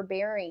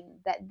overbearing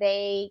that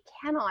they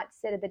cannot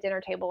sit at the dinner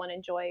table and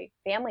enjoy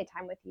family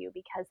time with you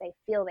because they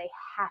feel they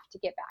have to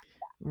get back to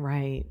that.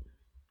 Right.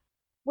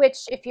 Which,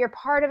 if you're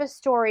part of a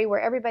story where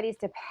everybody's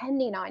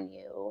depending on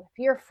you, if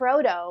you're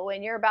Frodo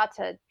and you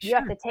have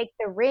Sure. to take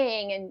the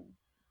ring and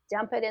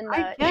dump it in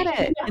I the, get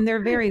it. And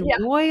they're very yeah,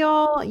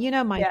 loyal.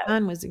 My yes,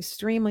 son was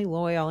extremely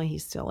loyal and he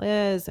still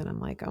is. And I'm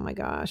like, oh my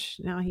gosh,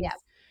 now yeah,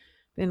 he's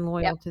been yep.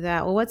 loyal to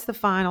that. Well, what's the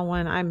final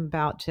one I'm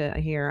about to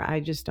hear? I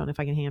just don't know if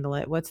I can handle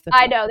it. What's the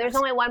I know there's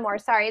only one more.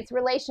 Sorry, it's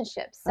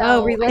relationships. Oh,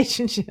 So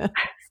relationship.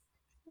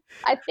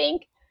 I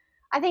think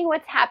I think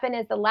what's happened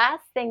is the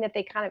last thing that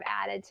they kind of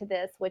added to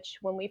this, which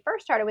when we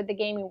first started with the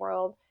gaming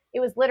world, it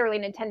was literally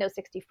Nintendo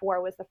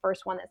 64 was the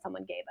first one that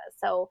someone gave us.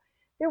 So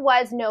there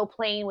was no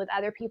playing with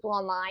other people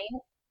online,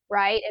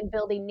 right? And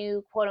building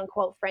new quote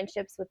unquote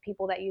friendships with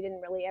people that you didn't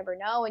really ever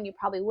know and you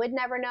probably would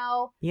never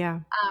know.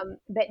 Yeah.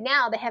 But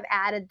now they have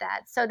added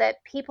that so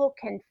that people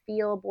can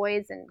feel,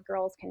 boys and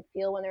girls can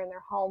feel when they're in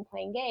their home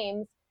playing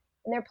games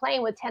and they're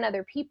playing with 10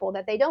 other people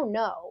that they don't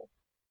know,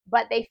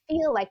 but they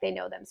feel like they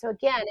know them. So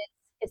again,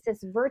 it's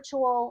this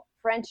virtual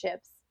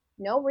friendships,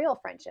 no real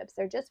friendships.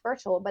 They're just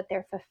virtual, but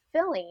they're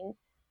fulfilling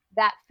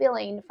that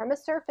feeling from a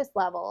surface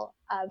level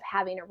of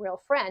having a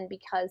real friend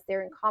because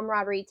they're in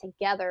camaraderie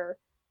together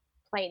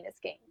playing this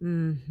game.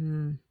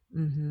 Mm-hmm.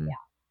 Mm-hmm. Yeah.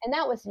 And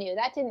that was new.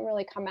 That didn't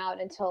really come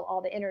out until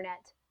all the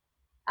internet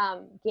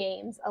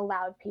games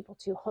allowed people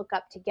to hook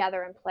up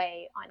together and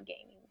play on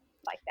gaming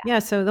like that. Yeah.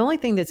 So the only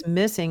thing that's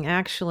missing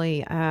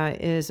actually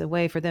is a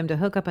way for them to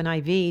hook up an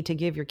IV to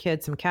give your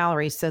kids some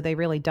calories so they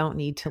really don't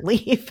need to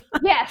leave.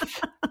 Yes.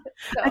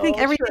 I think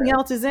So everything true.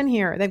 else is in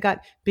here. They've got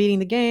beating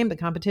the game, the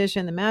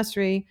competition, the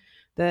mastery,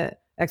 the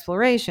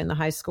exploration, the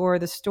high score,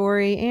 the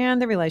story,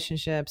 and the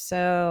relationship.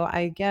 So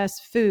I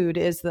guess food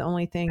is the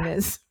only thing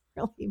that's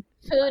really.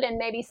 Food and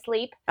maybe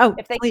sleep Oh,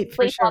 if they could sleep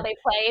for sleep while sure. they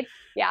played.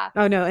 Yeah.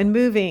 Oh no, and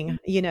moving,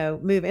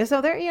 moving.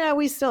 So there,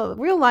 we still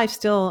real life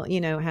still,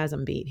 has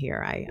them beat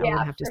here. I would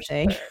Yeah, have to for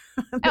say.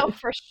 sure. Oh,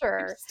 for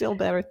sure. There's still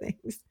better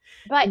things.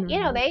 But in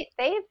real life.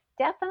 they've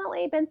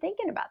definitely been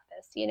thinking about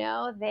this. They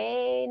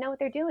know what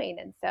they're doing,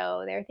 and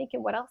so they're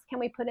thinking, what else can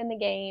we put in the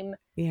game?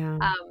 Yeah.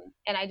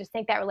 And I just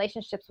think that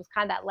relationships was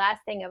kind of that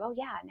last thing of, oh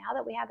yeah, now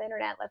that we have the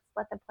internet, let's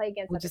let them play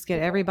against We'll other just get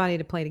people. everybody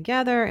to play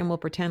together and we'll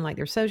pretend like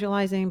they're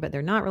socializing, but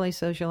they're not really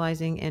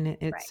socializing. And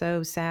it's Right.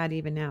 so sad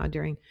even now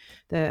during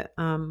the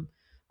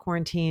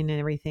quarantine and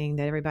everything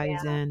that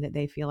everybody's Yeah. in that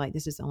they feel like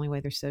this is the only way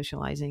they're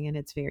socializing. And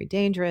it's very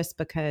dangerous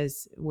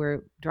because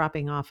we're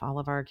dropping off all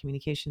of our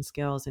communication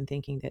skills and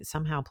thinking that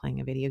somehow playing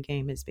a video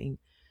game is being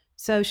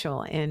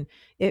social. And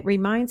it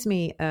reminds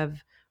me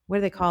of what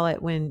do they call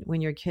it when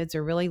your kids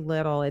are really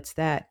little? It's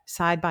that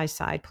side by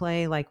side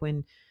play, like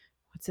when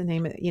what's the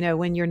name of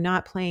when you're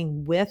not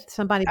playing with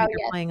somebody, Oh but you're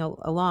yes. playing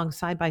along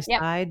side by Yep.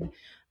 side.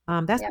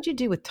 That's Yep. what you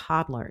do with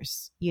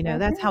toddlers.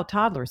 That's Hmm. how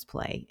toddlers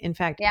play. In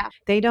fact, Yeah.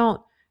 they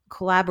don't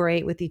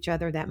collaborate with each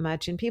other that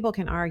much. And people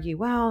can argue,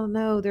 well,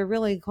 no, they're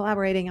really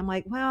collaborating. I'm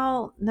like,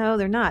 well, no,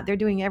 they're not. They're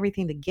doing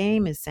everything the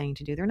game is saying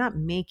to do. They're not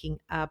making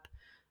up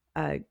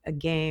a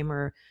game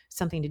or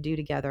something to do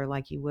together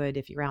like you would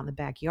if you're out in the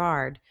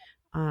backyard.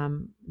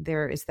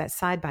 There is that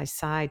side by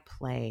side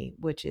play,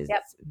 which is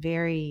Yep.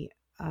 very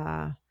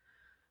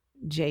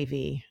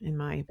JV in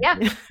my Yeah,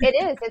 opinion. it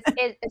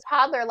is. It's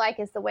toddler like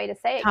is the way to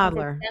say it because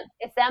Toddler.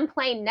 it's them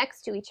playing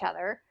next to each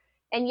other.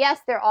 And yes,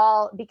 they're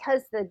all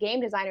because the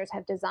game designers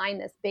have designed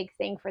this big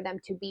thing for them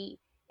to be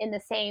in the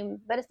same,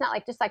 but it's not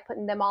like just like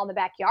putting them all in the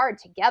backyard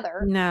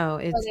together. No,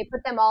 So it's they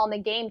put them all in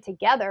the game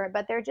together,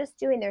 but they're just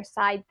doing their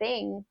side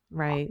thing,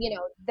 right,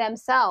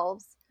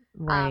 themselves.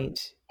 Um,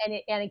 right.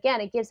 and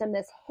again, it gives them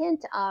this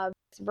hint of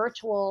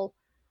virtual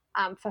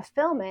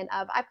fulfillment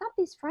of I've got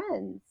these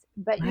friends,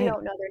 but you Right.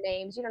 don't know their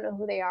names, you don't know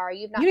who they are,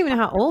 you've You not don't even know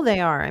how talked to old they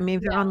are. I mean,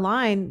 if they're them.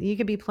 online, you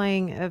could be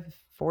playing a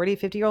 40,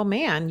 50-year-old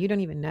man. You don't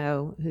even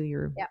know who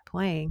you're Yeah.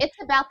 playing. It's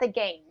about the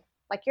game.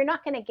 Like you're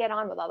not going to get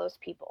on with all those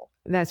people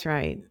That's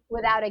right.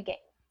 without a game.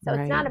 So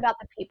it's not Right. about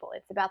the people,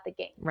 it's about the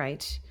game.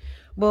 Right.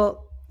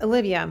 Well,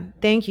 Olivia,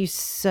 thank you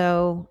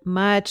so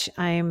much.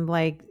 I'm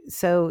like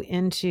so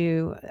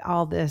into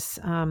all this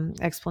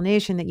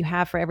explanation that you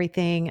have for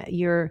everything.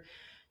 You're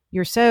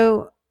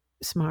so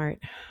smart.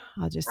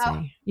 I'll just Oh,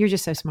 say you're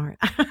just so smart.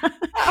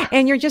 oh,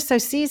 And you're just so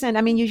seasoned.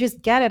 I mean, you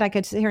just get it. I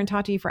could sit here and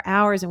talk to you for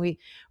hours and we're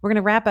going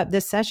to wrap up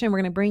this session. We're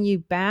going to bring you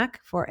back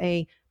for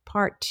a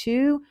part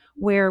 2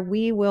 where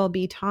we will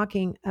be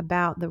talking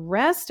about the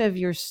rest of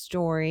your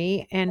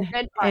story the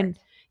good part. and The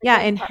yeah,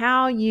 good and part.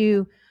 how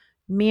you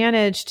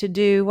managed to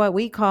do what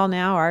we call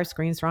now our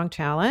Screen Strong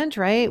Challenge,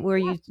 right? Where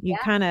you Yeah.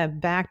 kind of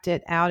backed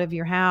it out of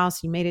your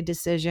house, you made a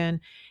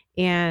decision.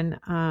 And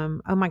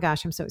oh my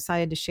gosh, I'm so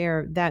excited to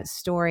share that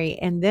story.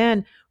 And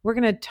then we're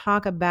going to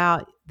talk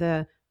about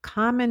the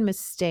common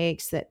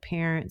mistakes that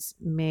parents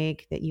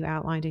make that you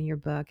outlined in your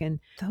book. And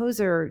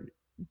those are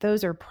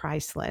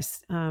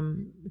priceless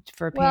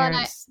for Well, and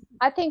parents.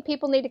 I think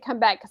people need to come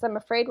back because I'm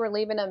afraid we're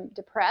leaving them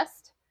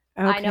depressed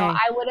I know Okay.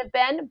 I would have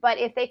been, but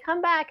if they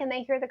come back and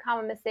they hear the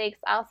common mistakes,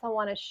 I also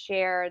want to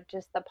share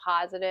just the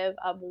positive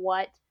of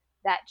what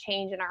that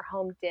change in our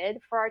home did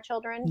for our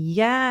children. And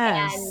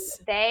Yes.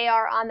 they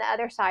are on the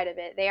other side of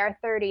it. They are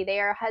 30, they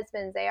are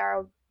husbands, they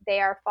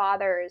are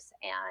fathers,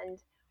 and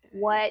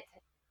what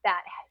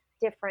that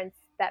difference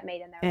that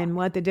made in their And life.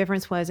 what the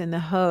difference was in the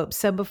hope.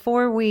 So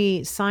before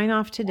we sign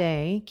off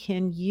today,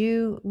 can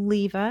you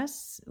leave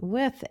us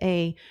with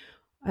a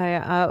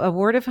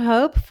word of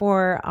hope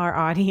for our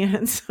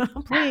audience?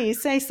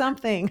 Please say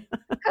something.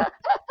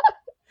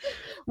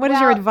 What is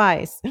your Well,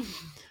 advice?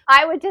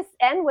 I would just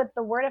end with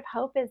the word of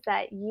hope is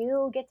that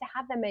you get to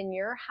have them in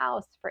your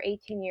house for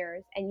 18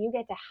 years and you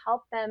get to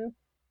help them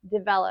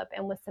develop.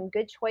 And with some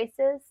good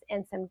choices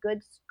and some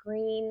good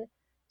screen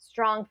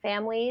strong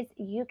families,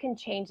 you can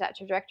change that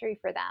trajectory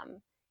for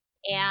them.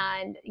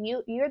 And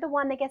you're the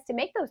one that gets to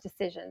make those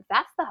decisions.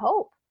 That's the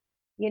hope.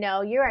 You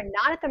are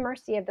not at the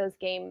mercy of those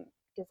game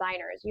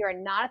designers. You are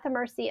not at the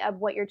mercy of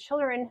what your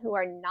children who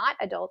are not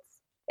adults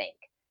think.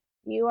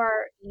 You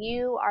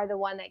are the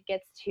one that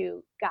gets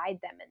to guide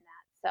them in that.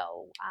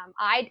 So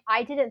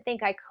I didn't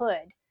think I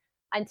could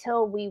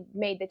until we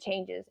made the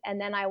changes,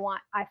 and then I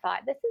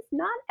thought this is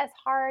not as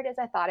hard as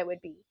I thought it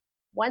would be.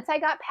 Once I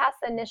got past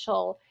the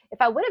initial,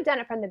 if I would have done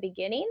it from the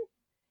beginning,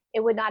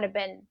 it would not have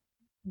been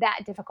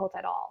that difficult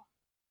at all.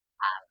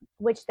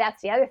 Which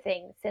that's the other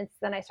thing. Since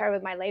then, I started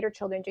with my later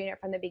children doing it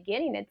from the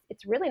beginning.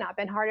 It's really not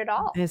been hard at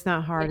all. It's not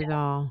You hard at know,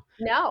 all.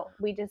 no,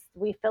 we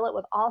fill it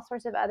with all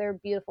sorts of other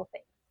beautiful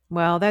things.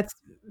 Well, that's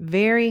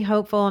very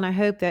hopeful. And I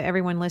hope that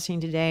everyone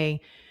listening today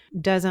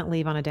doesn't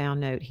leave on a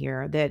down note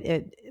here,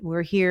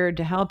 we're here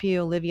to help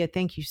you. Olivia,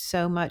 thank you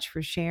so much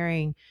for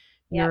sharing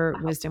Yep. your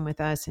wisdom with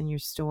us and your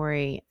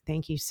story.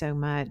 Thank you so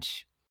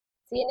much.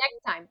 See you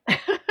next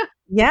time.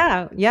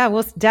 Yeah. Yeah.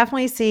 We'll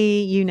definitely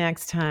see you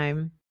next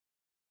time.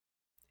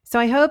 So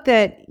I hope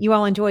that you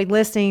all enjoyed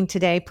listening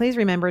today. Please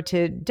remember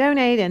to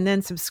donate and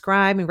then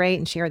subscribe and rate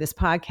and share this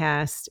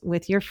podcast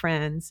with your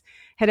friends.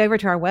 Head over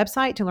to our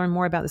website to learn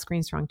more about the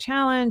Screen Strong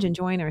Challenge and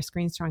join our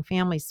Screen Strong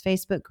Families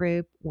Facebook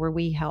group, where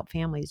we help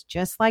families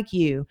just like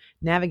you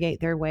navigate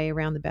their way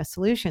around the best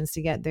solutions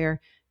to get their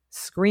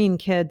screen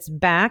kids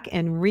back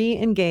and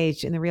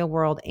re-engaged in the real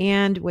world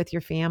and with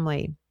your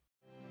family.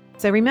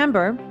 So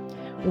remember,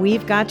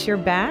 we've got your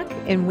back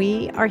and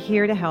we are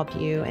here to help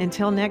you.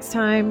 Until next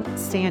time,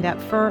 stand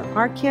up for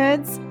our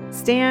kids,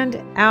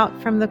 stand out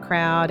from the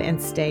crowd,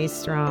 and stay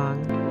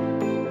strong.